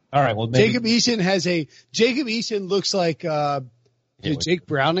 All right. Well, Jacob Eason looks like Jake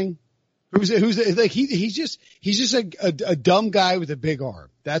Browning. Who's like he's just a dumb guy with a big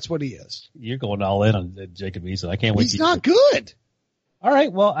arm. That's what he is. You're going all in on Jacob Eason. I can't wait. He's not good. All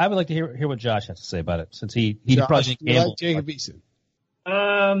right. Well, I would like to hear what Josh has to say about it, since he probably gambled. Like Jacob Eason.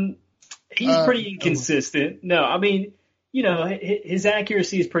 He's pretty inconsistent. No, I mean, his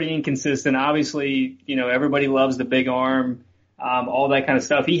accuracy is pretty inconsistent. Obviously, everybody loves the big arm, all that kind of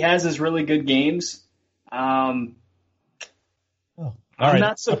stuff. He has his really good games. I'm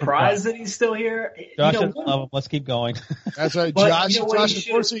not surprised that he's still here. Josh, let's keep going. That's right, Josh.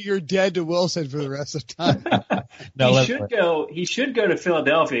 Unfortunately, you're dead to Wilson for the rest of time. He should go to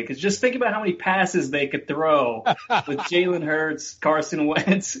Philadelphia, because just think about how many passes they could throw with Jalen Hurts, Carson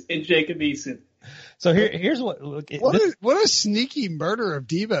Wentz, and Jacob Eason. So here's what a sneaky murder of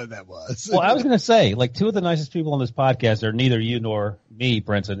Debo that was. Well, I was going to say, like, 2 of the nicest people on this podcast are neither you nor me,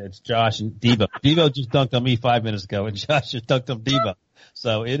 Brenton. It's Josh and Debo. Debo just dunked on me 5 minutes ago, and Josh just dunked on Debo.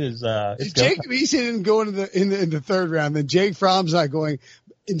 So it is. If Jacob Eason didn't go in the 3rd round, then Jake Fromm's not going.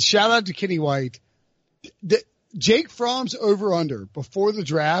 And shout out to Kenny White. Jake Fromm's over under before the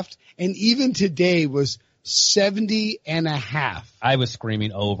draft, and even today was 70.5. I was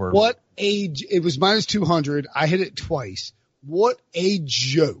screaming over. What it was minus 200. I hit it twice. What a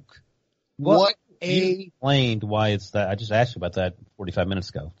joke. You explained why it's that. I just asked you about that 45 minutes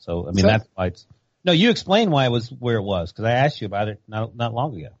ago. So, I mean, that's why it's. No, you explained why it was where it was, because I asked you about it not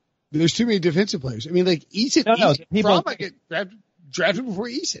long ago. There's too many defensive players. I mean, like Eason. Fromm might get drafted before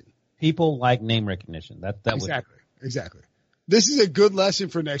Eason. People like name recognition. Exactly. This is a good lesson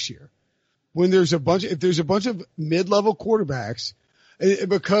for next year. When there's a bunch of mid-level quarterbacks,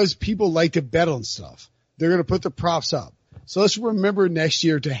 because people like to bet on stuff, they're going to put the props up. So let's remember next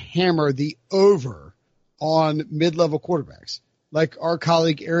year to hammer the over on mid-level quarterbacks, like our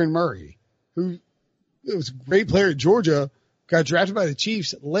colleague Aaron Murray, who was a great player at Georgia, got drafted by the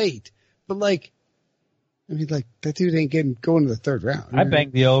Chiefs late, but that dude ain't going to the 3rd round. I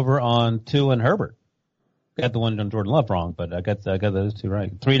banged the over on Tua and Herbert. Got the one on Jordan Love wrong, but I got those 2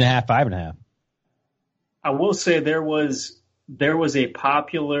 right. 3.5, 5.5. I will say there was a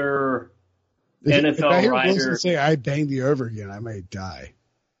popular NFL I hear writer. Wilson say I banged the over again, I may die.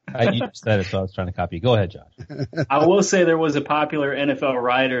 You just said it, so I was trying to copy you. Go ahead, Josh. I will say there was a popular NFL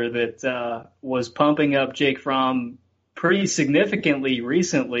writer that was pumping up Jake Fromm pretty significantly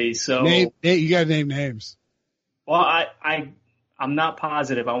recently. So you got to name names. Well, I'm not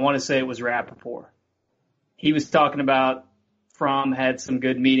positive. I want to say it was Rappaport. He was talking about Fromm had some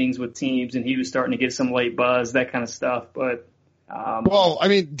good meetings with teams, and he was starting to get some late buzz, that kind of stuff. But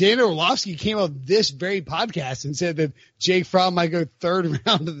Dan Orlovsky came up this very podcast and said that Jake Fromm might go 3rd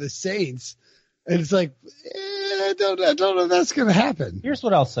round to the Saints, and it's like, I don't know if that's going to happen. Here's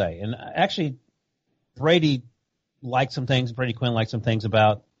what I'll say, and actually, Brady liked some things. Brady Quinn liked some things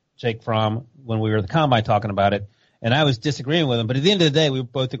about Jake Fromm when we were at the Combine talking about it, and I was disagreeing with him. But at the end of the day, we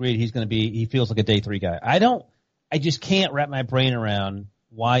both agreed he feels like a day 3 guy. I just can't wrap my brain around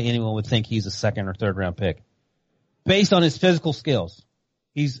why anyone would think he's a 2nd or 3rd round pick based on his physical skills.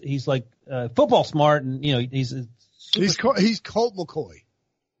 He's like football smart, and he's Colt McCoy.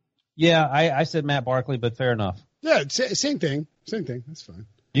 Yeah, I said Matt Barkley, but fair enough. Yeah, same thing. That's fine.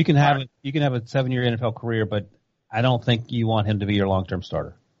 You can have a 7-year NFL career, but I don't think you want him to be your long-term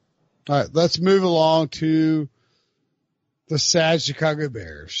starter. All right, let's move along to the sad Chicago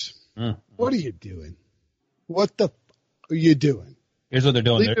Bears. What are you doing? What the are you doing? Here's what they're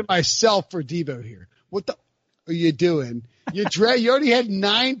doing. Leaving myself for Debo here. What the are you doing? You already had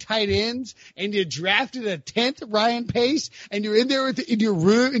 9 tight ends, and you drafted a 10th Ryan Pace, and you're in there in your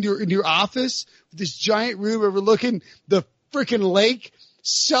room, in your office, with this giant room overlooking the freaking lake,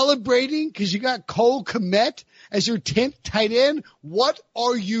 celebrating because you got Cole Kmet as your 10th tight end. What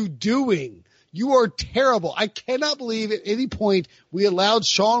are you doing? You are terrible. I cannot believe at any point we allowed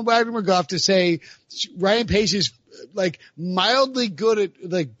Sean Wagner-McGough to say Ryan Pace is like mildly good at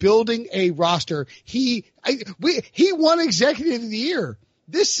like building a roster. He won Executive of the Year.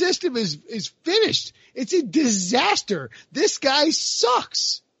 This system is finished. It's a disaster. This guy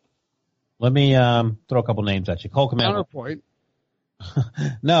sucks. Let me throw a couple names at you. Cole Kmet. Counterpoint.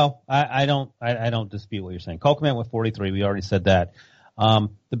 No, I don't dispute what you're saying. Cole Kmet went 43. We already said that.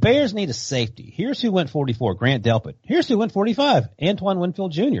 The Bears need a safety. Here's who went 44, Grant Delpit. Here's who went 45, Antoine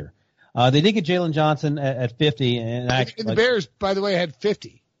Winfield Jr. They did get Jalen Johnson at 50, and the Bears, by the way, had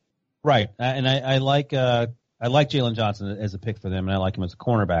 50. Right, and I like Jalen Johnson as a pick for them, and I like him as a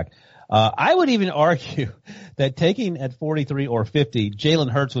cornerback. I would even argue that taking at 43 or 50,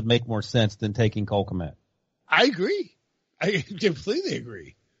 Jalen Hurts would make more sense than taking Cole Kmet. I agree. I completely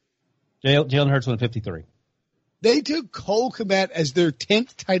agree. Jalen Hurts went 53. They took Cole Kmet as their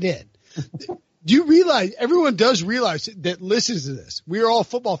 10th tight end. Do you realize, everyone does realize that listens to this. We are all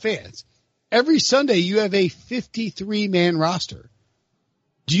football fans. Every Sunday you have a 53-man roster.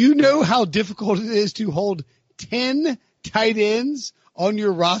 Do you know how difficult it is to hold 10 tight ends on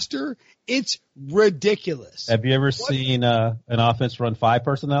your roster? It's ridiculous. Have you ever seen an offense run 5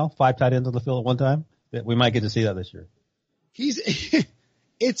 personnel, 5 tight ends on the field at one time? We might get to see that this year. He's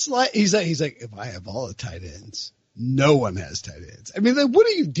like, if I have all the tight ends, no one has tight ends. I mean, like, what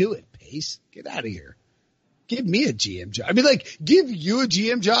are you doing, Pace? Get out of here. Give me a GM job. I mean, like, give you a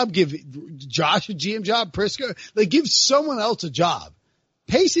GM job, give Josh a GM job, Prisco, like, give someone else a job.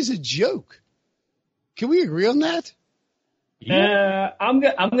 Pace is a joke. Can we agree on that? I'm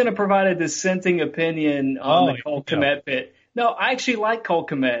going to provide a dissenting opinion on the Cole Kmet bit. No, I actually like Cole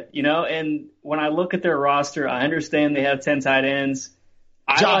Kmet, and when I look at their roster, I understand they have 10 tight ends.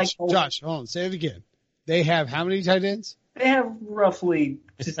 Josh, hold on, say it again. They have how many tight ends? They have roughly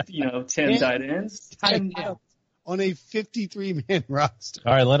just, 10 tight ends. 10 on a 53-man roster.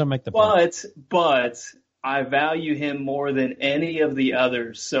 All right, let him make the point. But I value him more than any of the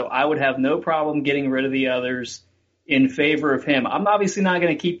others, so I would have no problem getting rid of the others in favor of him. I'm obviously not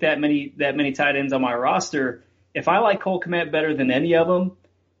going to keep that many tight ends on my roster. If I like Cole Kmet better than any of them,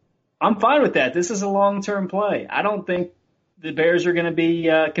 I'm fine with that. This is a long-term play. I don't think the Bears are going to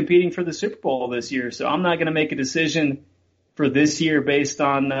be competing for the Super Bowl this year, so I'm not going to make a decision for this year based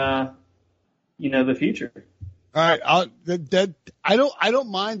on the future. All right, I don't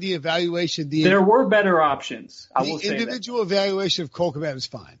mind the evaluation. There were better options. I will say the individual evaluation of Cole Kmet is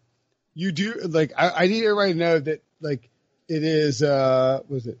fine. You do like I need everybody to know that like it is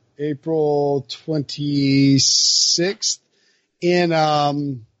was it April 26th in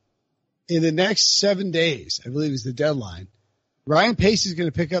the next 7 days, I believe is the deadline. Ryan Pace is going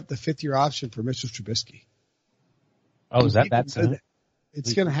to pick up the 5th-year option for Mitchell Trubisky. Oh, is that soon?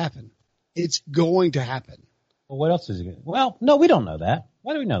 It's going to happen. It's going to happen. Well, what else is he going to? Well, no, we don't know that.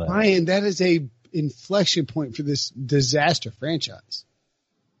 Why do we know that? Ryan, that is a inflection point for this disaster franchise.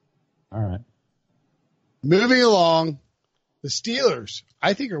 All right. Moving along, the Steelers,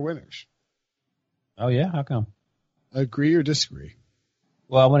 I think, are winners. Oh, yeah? How come? Agree or disagree?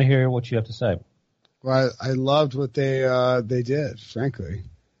 Well, I want to hear what you have to say. Well, I loved what they did, frankly.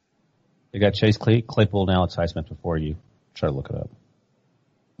 They got Chase Claypool and Alex Highsmith before you try to look it up.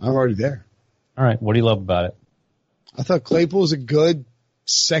 I'm already there. All right. What do you love about it? I thought Claypool was a good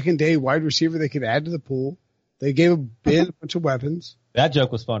second-day wide receiver they could add to the pool. They gave him a bunch of weapons. That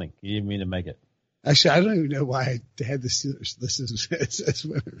joke was funny. You didn't mean to make it. Actually, I don't even know why I had the Steelers listed as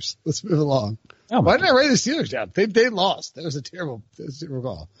winners. Let's move along. Oh, why did I write the Steelers down? They lost. That was a terrible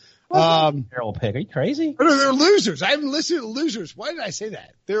call. Terrible pick. Are you crazy? No, they're losers. I haven't listened to losers. Why did I say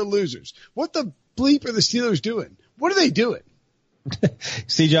that? They're losers. What the bleep are the Steelers doing? What are they doing?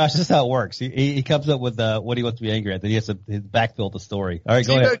 See, Josh, this is how it works. He comes up with what he wants to be angry at. Then he has to backfill the story. All right,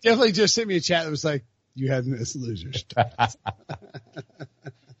 go ahead. Definitely just sent me a chat that was like, you had them as losers.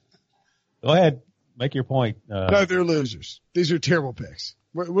 Go ahead. Make your point. No, they're losers. These are terrible picks.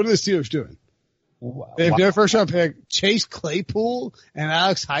 What are the Steelers doing? They have no first-round pick. Chase Claypool and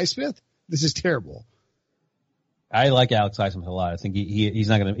Alex Highsmith? This is terrible. I like Alex Highsmith a lot. I think he's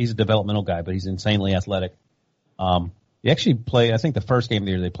not going to – he's a developmental guy, but he's insanely athletic. He actually played, I think the first game of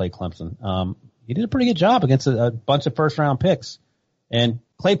the year they played Clemson. He did a pretty good job against a bunch of first-round picks. And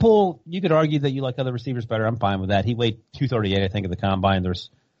Claypool, you could argue that you like other receivers better. I'm fine with that. He weighed 238, I think, at the combine. There's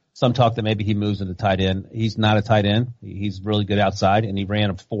some talk that maybe he moves into tight end. He's not a tight end. He's really good outside, and he ran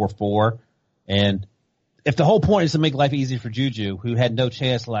a 4.4. And if the whole point is to make life easier for Juju, who had no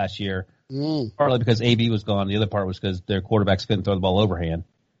chance last year, partly because AB was gone, the other part was because their quarterbacks couldn't throw the ball overhand.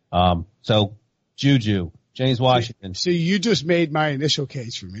 So Juju, James Washington. So you just made my initial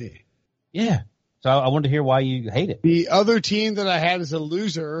case for me. Yeah. So I wanted to hear why you hate it. The other team that I had as a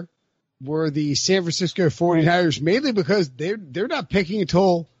loser were the San Francisco 49ers, mainly because they're not picking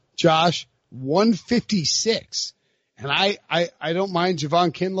until, Josh, 156. And I don't mind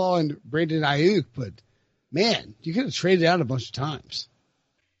Javon Kinlaw and Brandon Ayuk, but man, you could have traded out a bunch of times.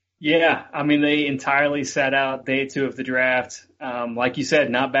 Yeah, I mean, they entirely sat out day 2 of the draft. Like you said,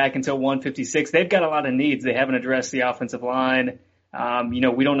 not back until 156. They've got a lot of needs. They haven't addressed the offensive line. We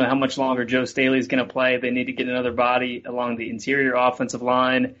don't know how much longer Joe Staley is going to play. They need to get another body along the interior offensive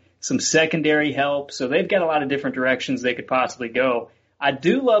line, some secondary help. So they've got a lot of different directions they could possibly go. I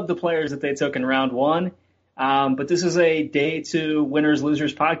do love the players that they took in round 1. But this is a day 2 winners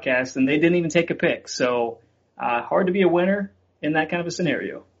losers podcast, and they didn't even take a pick. So hard to be a winner in that kind of a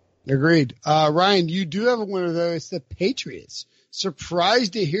scenario. Agreed. Ryan, you do have a winner, though. It's the Patriots.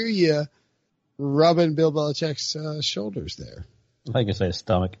 Surprised to hear you rubbing Bill Belichick's shoulders there. I think I say his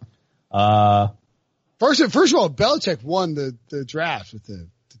stomach. First of all, Belichick won the draft with the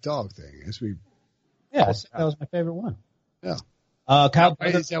dog thing. That was my favorite one. Yeah. Kyle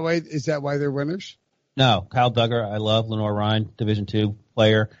Is that why they're winners? No, Kyle Duggar, I love. Lenore Ryan, Division II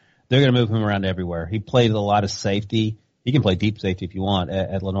player. They're going to move him around everywhere. He played a lot of safety. He can play deep safety if you want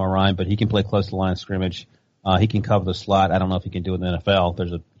at Lenore Ryan, but he can play close to the line of scrimmage. He can cover the slot. I don't know if he can do it in the NFL.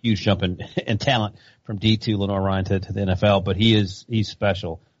 There's a huge jump in talent from D2 Lenore Ryan to the NFL, but he's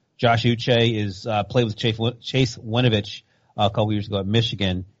special. Josh Uche is played with Chase Winovich a couple years ago at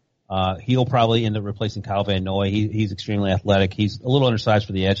Michigan. He'll probably end up replacing Kyle Van Noy. He's extremely athletic. He's a little undersized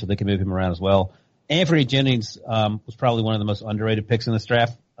for the edge, so they can move him around as well. Anthony Jennings was probably one of the most underrated picks in this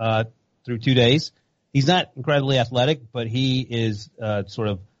draft through 2 days. He's not incredibly athletic, but he is sort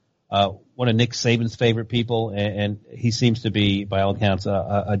of one of Nick Saban's favorite people, and he seems to be, by all accounts,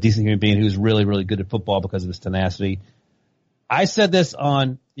 a decent human being who's really, really good at football because of his tenacity. I said this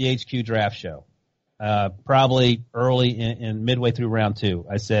on the HQ draft show, probably early in midway through round 2.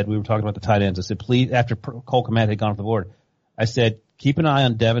 I said, we were talking about the tight ends. I said, please, after Cole Kmet had gone off the board, I said, keep an eye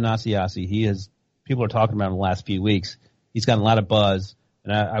on Devin Asiasi. People are talking about him the last few weeks. He's gotten a lot of buzz,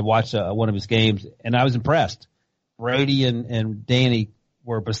 and I watched one of his games, and I was impressed. Brady and Danny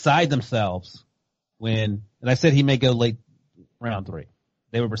were beside themselves and I said he may go late round 3.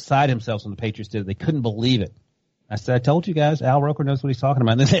 They were beside themselves when the Patriots did it. They couldn't believe it. I said, I told you guys, Al Roker knows what he's talking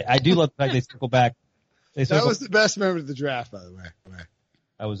about. And I do love the fact they circle back. That was the best moment of the draft, by the way.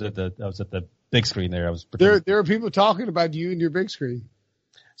 I was at the big screen there. There are people talking about you and your big screen.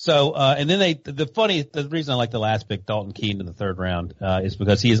 So, and then the reason I like the last pick, Dalton Keene in the 3rd round, is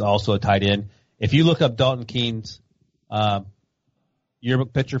because he is also a tight end. If you look up Dalton Keene's,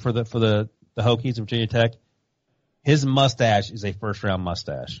 yearbook picture for the Hokies of Virginia Tech, his mustache is a 1st-round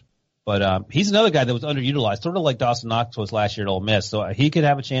mustache. But he's another guy that was underutilized, sort of like Dawson Knox was last year at Ole Miss. So he could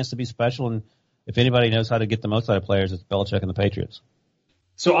have a chance to be special, and if anybody knows how to get the most out of players, it's Belichick and the Patriots.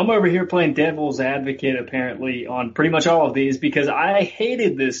 So I'm over here playing devil's advocate, apparently, on pretty much all of these because I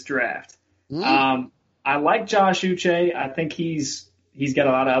hated this draft. I like Josh Uche. I think he's got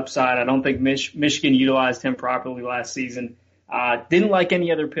a lot of upside. I don't think Michigan utilized him properly last season. Didn't like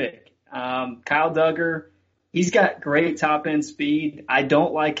any other pick. Kyle Duggar, he's got great top-end speed. I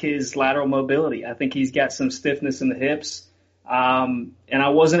don't like his lateral mobility. I think he's got some stiffness in the hips. And I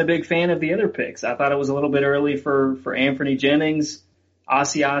wasn't a big fan of the other picks. I thought it was a little bit early for Anthony Jennings,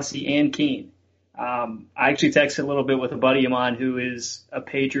 Asiasi, and Keene. I actually texted a little bit with a buddy of mine who is a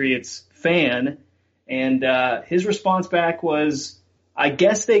Patriots fan, and his response back was, I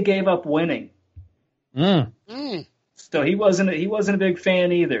guess they gave up winning. So he wasn't a big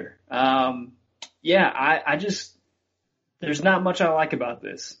fan either. I just, there's not much I like about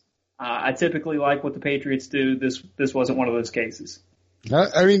this. I typically like what the Patriots do. This wasn't one of those cases.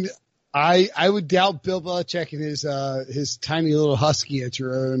 I mean, I would doubt Bill Belichick and his tiny little husky at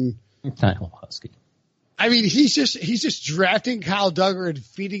your own. Tiny little husky. I mean, he's just drafting Kyle Duggar and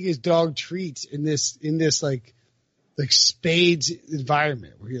feeding his dog treats in this like Spades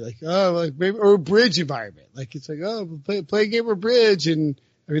environment where you're like, oh, like maybe, or a bridge environment. Like it's like, oh, play a game of bridge. And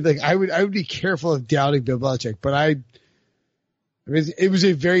I mean, like I would be careful of doubting Bill Belichick, but I mean, it was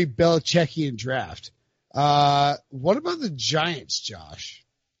a very Belichickian draft. What about the Giants, Josh?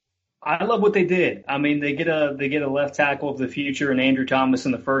 I love what they did. I mean, they get a left tackle of the future in Andrew Thomas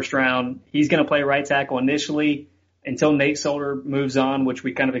in the first round. He's going to play right tackle initially until Nate Solder moves on, which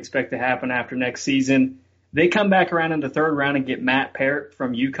we kind of expect to happen after next season. They come back around in the third round and get Matt Parrott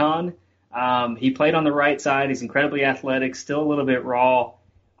from UConn. He played on the right side. He's incredibly athletic, still a little bit raw.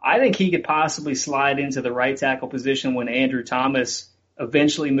 I think he could possibly slide into the right tackle position when Andrew Thomas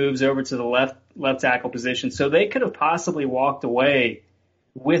eventually moves over to the left tackle position. So they could have possibly walked away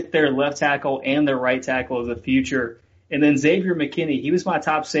with their left tackle and their right tackle of the future. And then Xavier McKinney, he was my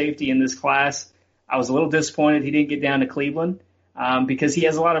top safety in this class. I was a little disappointed he didn't get down to Cleveland because he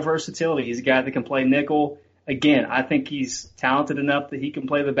has a lot of versatility. He's a guy that can play nickel. Again, I think he's talented enough that he can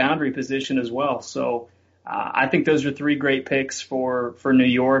play the boundary position as well. So I think those are three great picks for New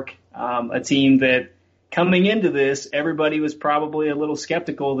York, a team that coming into this, everybody was probably a little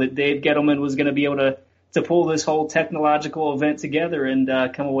skeptical that Dave Gettleman was going to be able to pull this whole technological event together and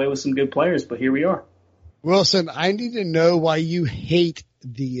come away with some good players. But here we are. Wilson, I need to know why you hate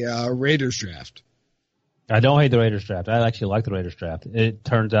the Raiders draft. I don't hate the Raiders draft. I actually like the Raiders draft. It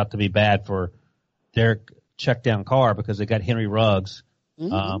turns out to be bad for Derek check-down Carr because they got Henry Ruggs, who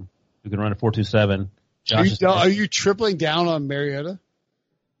can run a 4.27. Are you tripling down on Mariota?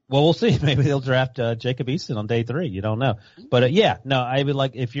 Well, we'll see. Maybe they'll draft Jacob Eason on day 3. You don't know. But, I would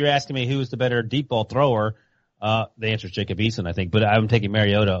like, if you're asking me who is the better deep ball thrower, the answer is Jacob Eason, I think. But I'm taking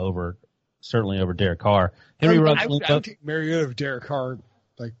Mariota certainly over Derek Carr. Henry Ruggs. I would take Mariota over Derek Carr,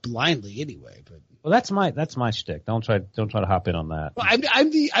 like, blindly anyway. But well, that's my shtick. Don't try to hop in on that. Well, I'm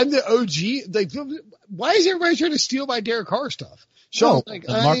the OG. Like, why is everybody trying to steal my Derek Carr stuff? So,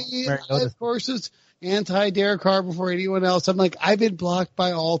 of course, it's anti-Derek Carr before anyone else. I'm like, I've been blocked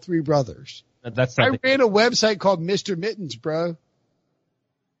by all three brothers. I ran a website called Mr. Mittens, bro.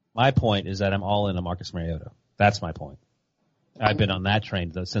 My point is that I'm all in on Marcus Mariota. That's my point. I've been on that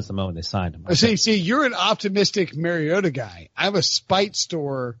train since the moment they signed him. See, you're an optimistic Mariota guy. I'm a spite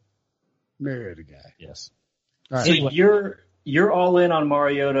store Mariota guy. Yes. All right. So you're all in on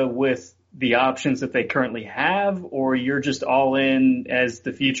Mariota with the options that they currently have, or you're just all in as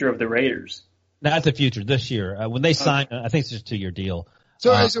the future of the Raiders? Not the future, this year. When they signed, I think it's just a 2-year deal.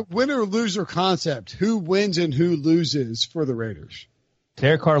 So as a winner-loser concept, who wins and who loses for the Raiders?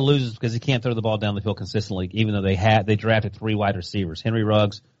 Derek Carr loses because he can't throw the ball down the field consistently, even though they drafted 3 wide receivers. Henry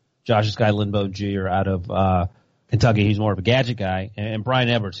Ruggs, Josh Guy Linbo Jr. out of Kentucky. He's more of a gadget guy. And Brian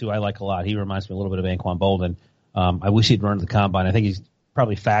Edwards, who I like a lot. He reminds me a little bit of Anquan Bolden. I wish he'd run to the combine. I think he's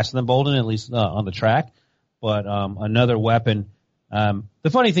probably faster than Bolden, at least on the track. But another weapon. The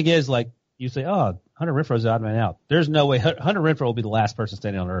funny thing is, like, you say, oh, Hunter Renfro's odd man out. There's no way. Hunter Renfro will be the last person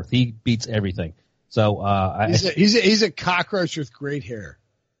standing on earth. He beats everything. So he's a cockroach with great hair.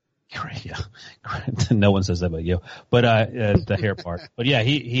 Great, yeah. No one says that but you. But the hair part. But yeah,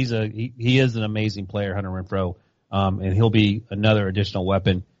 he is an amazing player, Hunter Renfro, and he'll be another additional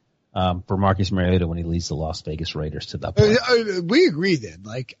weapon for Marcus Mariota when he leads the Las Vegas Raiders to that point. We agree then.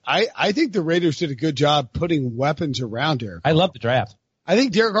 Like I think the Raiders did a good job putting weapons around Derek Carr. I love the draft. I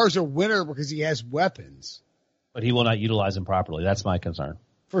think Derek Carr's a winner because he has weapons. But he will not utilize them properly. That's my concern.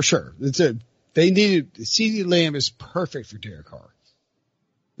 For sure. CeeDee Lamb is perfect for Derek Carr.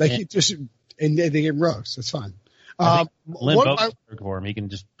 Like and they get Ruggs. That's fine. Lynn Bowe can work for him. He can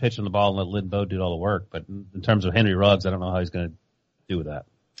just pitch him the ball and let Lynn Bowe do all the work. But in terms of Henry Ruggs, I don't know how he's going to do with that.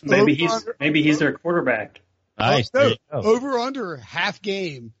 Maybe he's their quarterback. Nice. Over under half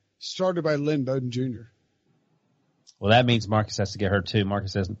game started by Lynn Bowden Jr. Well, that means Marcus has to get hurt too.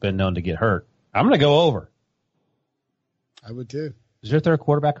 Marcus hasn't been known to get hurt. I'm going to go over. I would too. Is there a third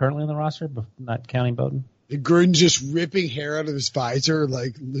quarterback currently on the roster, not counting Bowden? Gruden just ripping hair out of his visor,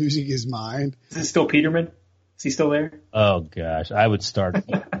 like losing his mind. Is it still Peterman? Is he still there? Oh, gosh. I would start.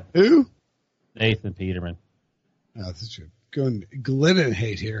 Who? Nathan Peterman. Oh, that's good. Going Glennon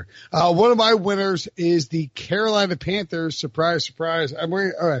hate here. One of my winners is the Carolina Panthers. Surprise, surprise. I'm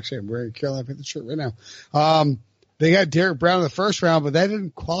wearing a Carolina Panthers shirt right now. They got Derek Brown in the first round, but that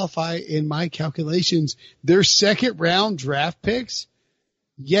didn't qualify in my calculations. Their second round draft picks,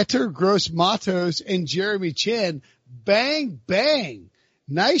 Yetur Gross-Matos and Jeremy Chin, bang, bang.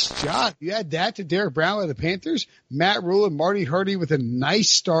 Nice job. You add that to Derek Brown with the Panthers. Matt Rule and Marty Hurdy with a nice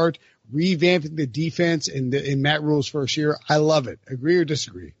start, revamping the defense in Matt Rule's first year. I love it. Agree or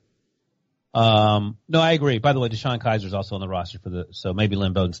disagree? No, I agree. By the way, Deshaun Kaiser's also on the roster so maybe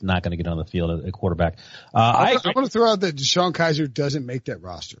Lynn Bowden's not going to get on the field at quarterback. I'm going to throw out that Deshaun Kaiser doesn't make that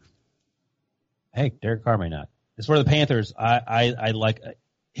roster. Hey, Derek Carr may not. As for the Panthers, I like,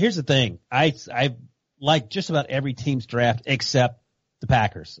 here's the thing. I like just about every team's draft except the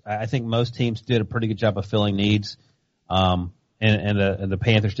Packers. I think most teams did a pretty good job of filling needs, and the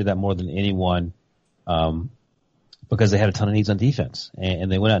Panthers did that more than anyone, because they had a ton of needs on defense, and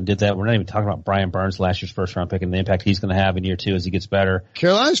they went out and did that. We're not even talking about Brian Burns, last year's first round pick, and the impact he's going to have in year 2 as he gets better.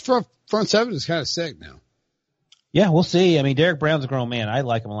 Carolina's front seven is kind of sick now. Yeah, we'll see. I mean, Derek Brown's a grown man. I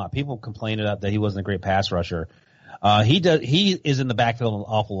like him a lot. People complained about that he wasn't a great pass rusher. He is in the backfield an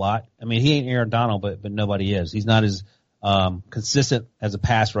awful lot. I mean, he ain't Aaron Donald, but nobody is. He's not as consistent as a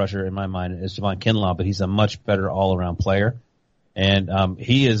pass rusher in my mind as Javon Kinlaw, but he's a much better all-around player. And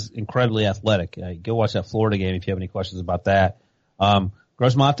he is incredibly athletic. Go watch that Florida game if you have any questions about that.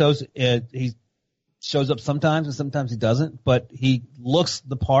 Gross Matos, he shows up sometimes and sometimes he doesn't, but he looks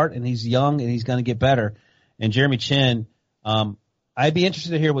the part and he's young and he's going to get better. And Jeremy Chin, I'd be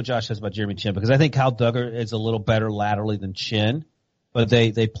interested to hear what Josh says about Jeremy Chin, because I think Kyle Duggar is a little better laterally than Chin, but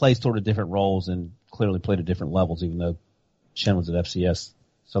they play sort of different roles and clearly played at different levels, even though Chin was at FCS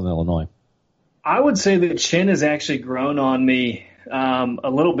Southern Illinois. I would say that Chin has actually grown on me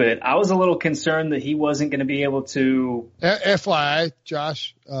a little bit. I was a little concerned that he wasn't going to be able to. FYI,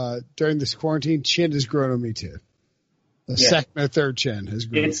 Josh, during this quarantine, Chin has grown on me too. The second or third Chin has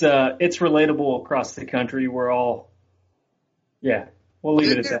grown. It's relatable across the country. We're all, we'll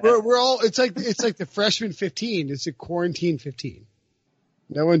leave it at that. We're all. It's like the freshman 15. It's a quarantine 15.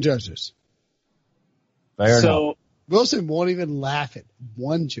 No one judges. Fair enough. Wilson won't even laugh at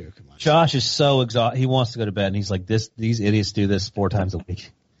one joke of mine. Josh is so exhausted. He wants to go to bed, and he's like, these idiots do this 4 times a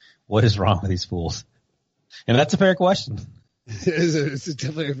week. What is wrong with these fools? And that's a fair question. It's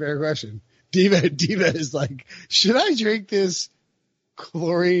definitely a fair question. Diva is like, should I drink this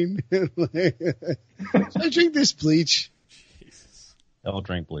chlorine? Should I drink this bleach? Jesus. Don't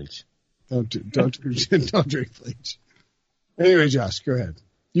drink bleach. Don't drink bleach. Anyway, Josh, go ahead.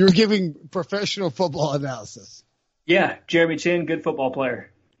 You were giving professional football analysis. Yeah, Jeremy Chin, good football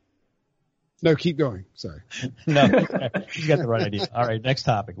player. No, keep going. Sorry. No, you got the right idea. All right, next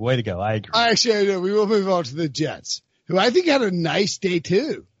topic. Way to go. I agree. Actually, no, we will move on to the Jets, who I think had a nice day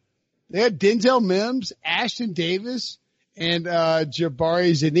too. They had Denzel Mims, Ashton Davis, and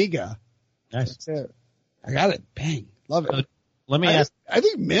Jabari Zuniga. Nice. That's it. I got it. Bang. Love it. Let me ask. I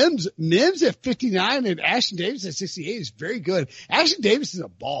think Mims at 59 and Ashton Davis at 68 is very good. Ashton Davis is a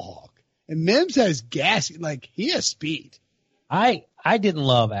ball hawk. And Mims has gas, like he has speed. I didn't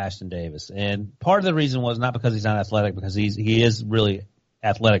love Ashton Davis, and part of the reason was not because he's not athletic, because he is really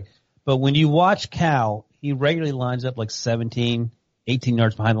athletic. But when you watch Cal, he regularly lines up like 17, 18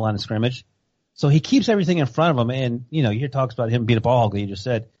 yards behind the line of scrimmage. So he keeps everything in front of him. And, you hear talks about him being a ball hog that you just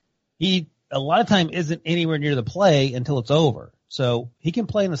said. He, a lot of time, isn't anywhere near the play until it's over. So he can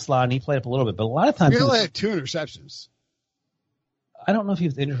play in the slot, and he played up a little bit. But a lot of times he only had 2 interceptions. I don't know if he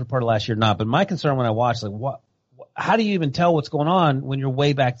was injured for part of last year or not, but my concern when I watched, like, how do you even tell what's going on when you're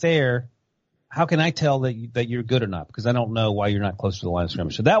way back there? How can I tell that you're good or not? Because I don't know why you're not close to the line of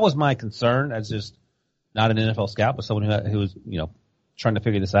scrimmage. So that was my concern as just not an NFL scout, but someone who was, trying to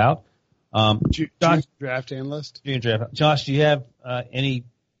figure this out. Josh, draft analyst. Josh, do you have any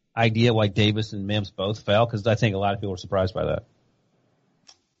idea why Davis and Mims both fell? Because I think a lot of people were surprised by that.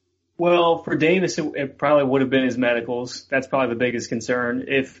 Well, for Davis, it probably would have been his medicals. That's probably the biggest concern.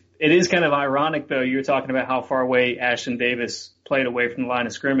 If it is kind of ironic, though, you're talking about how far away Ashton Davis played away from the line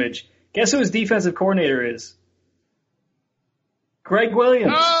of scrimmage. Guess who his defensive coordinator is? Greg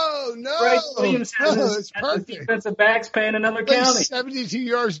Williams. Oh, no. Greg Williams has perfect. his defensive backs paying another county. 72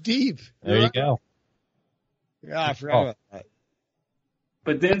 yards deep. There you go. Yeah, I forgot about that.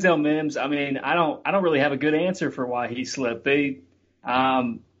 But Denzel Mims, I mean, I don't really have a good answer for why he slipped. It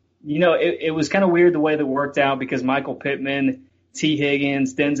was kind of weird the way that worked out because Michael Pittman, T.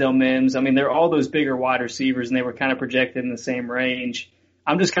 Higgins, Denzel Mims, I mean, they're all those bigger wide receivers, and they were kind of projected in the same range.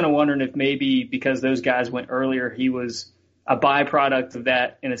 I'm just kind of wondering if maybe because those guys went earlier, he was a byproduct of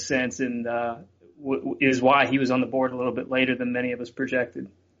that in a sense, and is why he was on the board a little bit later than many of us projected.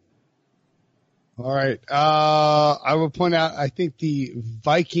 All right. I will point out, I think the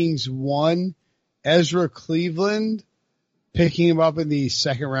Vikings won. Ezra Cleveland picking him up in the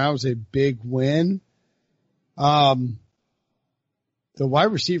second round was a big win. The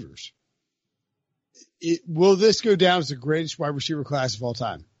wide receivers. Will this go down as the greatest wide receiver class of all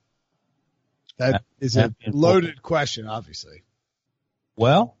time? That is a loaded question, obviously.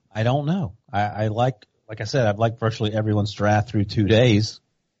 Well, I don't know. I like I said, I've liked virtually everyone's draft through 2 days,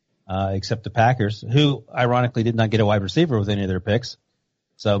 except the Packers, who ironically did not get a wide receiver with any of their picks.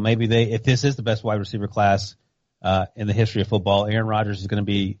 So maybe if this is the best wide receiver class in the history of football, Aaron Rodgers is going to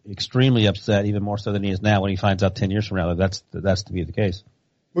be extremely upset, even more so than he is now when he finds out 10 years from now that that's to be the case.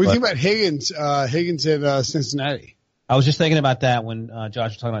 What do you think about Higgins in Cincinnati? I was just thinking about that when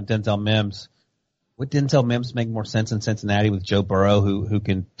Josh was talking about Denzel Mims. Would Denzel Mims make more sense in Cincinnati with Joe Burrow, who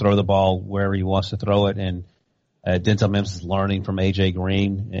can throw the ball wherever he wants to throw it, and Denzel Mims is learning from A.J.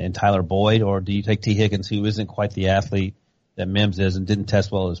 Green and Tyler Boyd, or do you take T. Higgins, who isn't quite the athlete that Mims is and didn't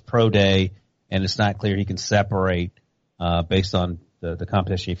test well at his pro day, and it's not clear he can separate based on the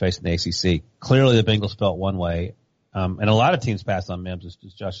competition he faced in the ACC? Clearly the Bengals felt one way, and a lot of teams passed on Mims, as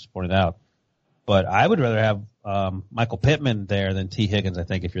Josh just pointed out. But I would rather have Michael Pittman there than T. Higgins, I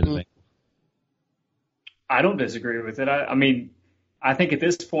think, if you're the Bengals. I don't disagree with it. I mean, I think at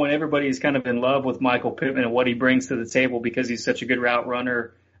this point, everybody's kind of in love with Michael Pittman and what he brings to the table because he's such a good route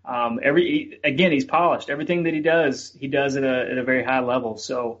runner. Again, he's polished. Everything that he does at a very high level.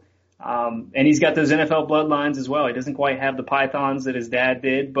 So, and he's got those NFL bloodlines as well. He doesn't quite have the pythons that his dad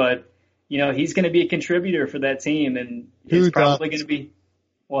did, but he's going to be a contributor for that team, and it's probably going to be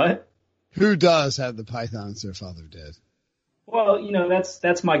what? Who does have the pythons their father did? Well,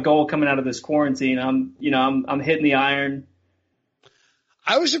 that's my goal coming out of this quarantine. I'm hitting the iron.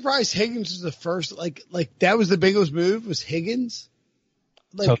 I was surprised Higgins was the first, like that was the Bengals move, was Higgins.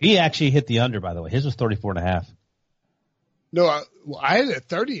 So he actually hit the under, by the way. His was 34.5. No, I had it at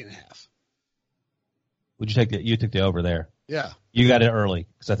 30.5. Would you take you took the over there? Yeah. You got it early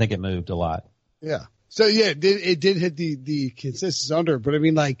because I think it moved a lot. Yeah. So yeah, it did hit the consensus under, but I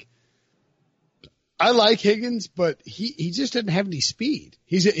mean, like, I like Higgins, but he just doesn't have any speed.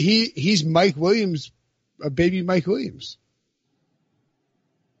 He's Mike Williams, a baby Mike Williams.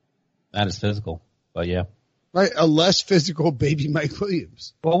 Not as physical, but yeah. Right, a less physical baby Mike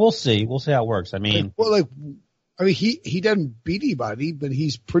Williams. Well, we'll see. We'll see how it works. I mean, he doesn't beat anybody, but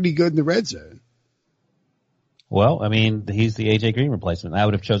he's pretty good in the red zone. Well, I mean, he's the A.J. Green replacement. I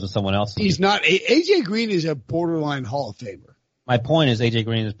would have chosen someone else. He's not. A.J. Green is a borderline Hall of Famer. My point is A.J.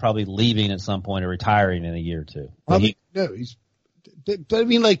 Green is probably leaving at some point or retiring in a year or two. But I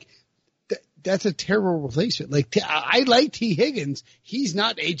mean, like, that's a terrible replacement. Like, I like T. Higgins. He's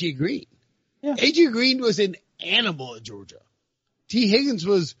not A.J. Green. Yeah. A.J. Green was an animal at Georgia. T. Higgins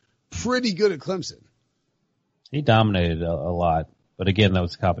was pretty good at Clemson. He dominated a lot. But again, that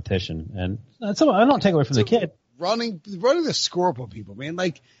was competition. And I don't take away from the kid. Running the score up on people, man.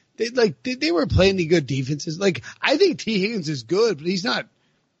 They were playing the good defenses. Like, I think T. Higgins is good, but he's not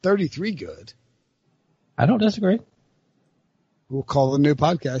 33 good. I don't disagree. We'll call it a new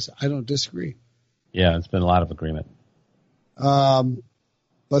podcast. I don't disagree. Yeah, it's been a lot of agreement.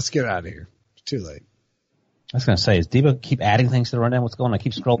 Let's get out of here. It's too late. I was going to say, is Debo keep adding things to the rundown? What's going on? I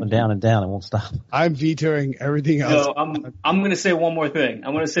keep scrolling down and down. It won't stop. I'm vetoing everything else. No, I'm going to say one more thing.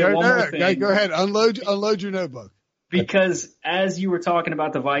 I'm going to say one more thing. Go ahead. Unload your notebook. Because as you were talking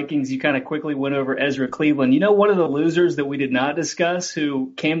about the Vikings, you kind of quickly went over Ezra Cleveland. You know, one of the losers that we did not discuss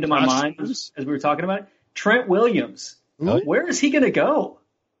who came to my mind as we were talking about it? Trent Williams. Ooh. Where is he going to go?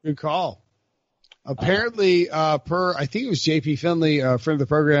 Good call. Apparently, I think it was JP Finley, friend of the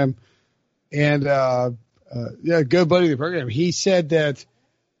program, and good buddy of the program. He said that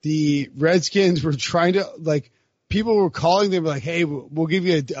the Redskins were trying to, people were calling them like, hey, we'll give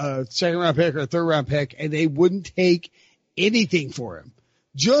you a second round pick or a third round pick, and they wouldn't take anything for him.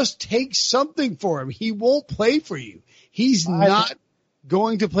 Just take something for him. He won't play for you. He's not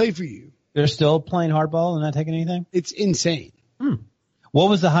going to play for you. They're still playing hardball and not taking anything? It's insane. What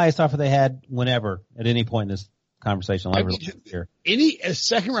was the highest offer they had whenever, at any point in this conversation? A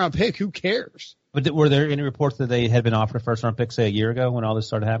second round pick, who cares? But were there any reports that they had been offered a first round pick, say, a year ago when all this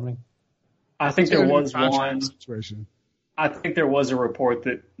started happening? I think there was one situation. I think there was a report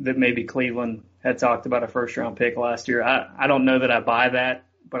that maybe Cleveland had talked about a first round pick last year. I don't know that I buy that,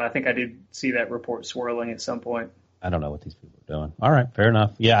 but I think I did see that report swirling at some point. I don't know what these people are doing. All right, fair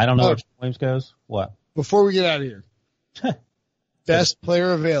enough. Yeah, I don't know where Williams goes. What? Before we get out of here, best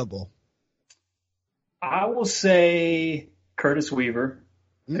player available. I will say Curtis Weaver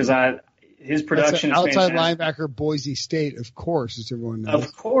because his production is outside fantastic. linebacker, Boise State, of course, as everyone knows.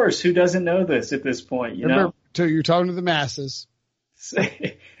 Of course, who doesn't know this at this point? Remember, you're talking to the masses. So,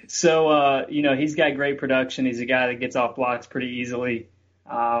 he's got great production. He's a guy that gets off blocks pretty easily.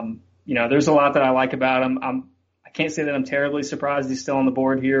 There's a lot that I like about him. I can't say that I'm terribly surprised he's still on the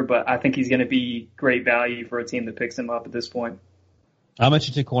board here, but I think he's going to be great value for a team that picks him up at this point. I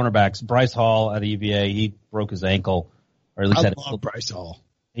mentioned two cornerbacks. Bryce Hall at UVA, he broke his ankle, or at least Bryce Hall.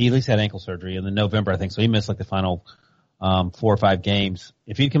 He at least had ankle surgery in November, I think, so he missed the final 4 or 5 games.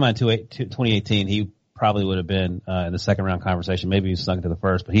 If he'd come out in 2018, he probably would have been in the second round conversation. Maybe he snuck into the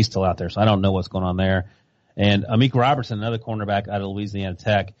first, but he's still out there, so I don't know what's going on there. And Amik Robertson, another cornerback out of Louisiana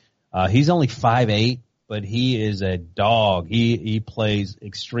Tech, he's only 5'8", but he is a dog. He plays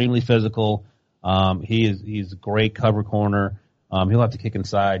extremely physical, He's a great cover corner. He'll have to kick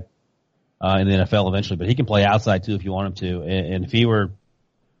inside in the NFL eventually, but he can play outside too if you want him to. And if he were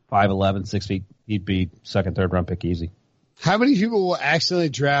 5'11", 6 feet, he'd be second, third round pick easy. How many people will accidentally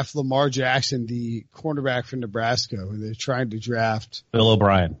draft Lamar Jackson, the cornerback from Nebraska, who they're trying to draft? Bill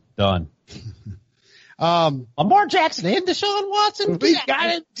O'Brien, done. Lamar Jackson and Deshaun Watson. We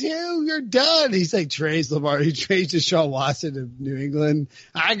got it too. You're done. He's like trades Lamar. He trades Deshaun Watson of New England.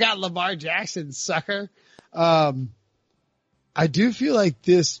 I got Lamar Jackson, sucker. I do feel like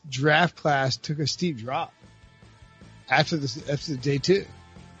this draft class took a steep drop after the day two.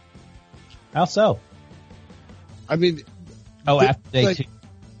 How so? I mean, after day two.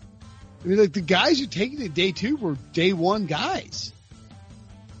 I mean, like the guys you're taking at day two were day one guys.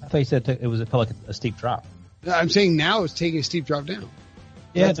 I thought you said it felt like a steep drop. No, I'm saying now it's taking a steep drop down.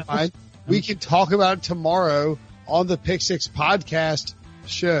 Yeah, that's fine. We can talk about it tomorrow on the Pick Six podcast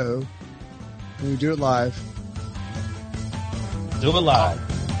show when we do it live. Do it live.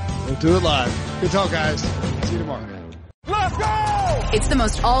 We'll do it live. Good talk, guys. See you tomorrow. Let's go! It's the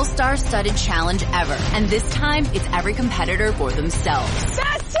most all-star studded challenge ever. And this time, it's every competitor for themselves.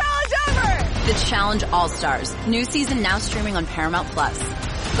 Best challenge ever! The Challenge All-Stars. New season now streaming on Paramount+.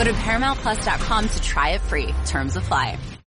 Go to ParamountPlus.com to try it free. Terms apply.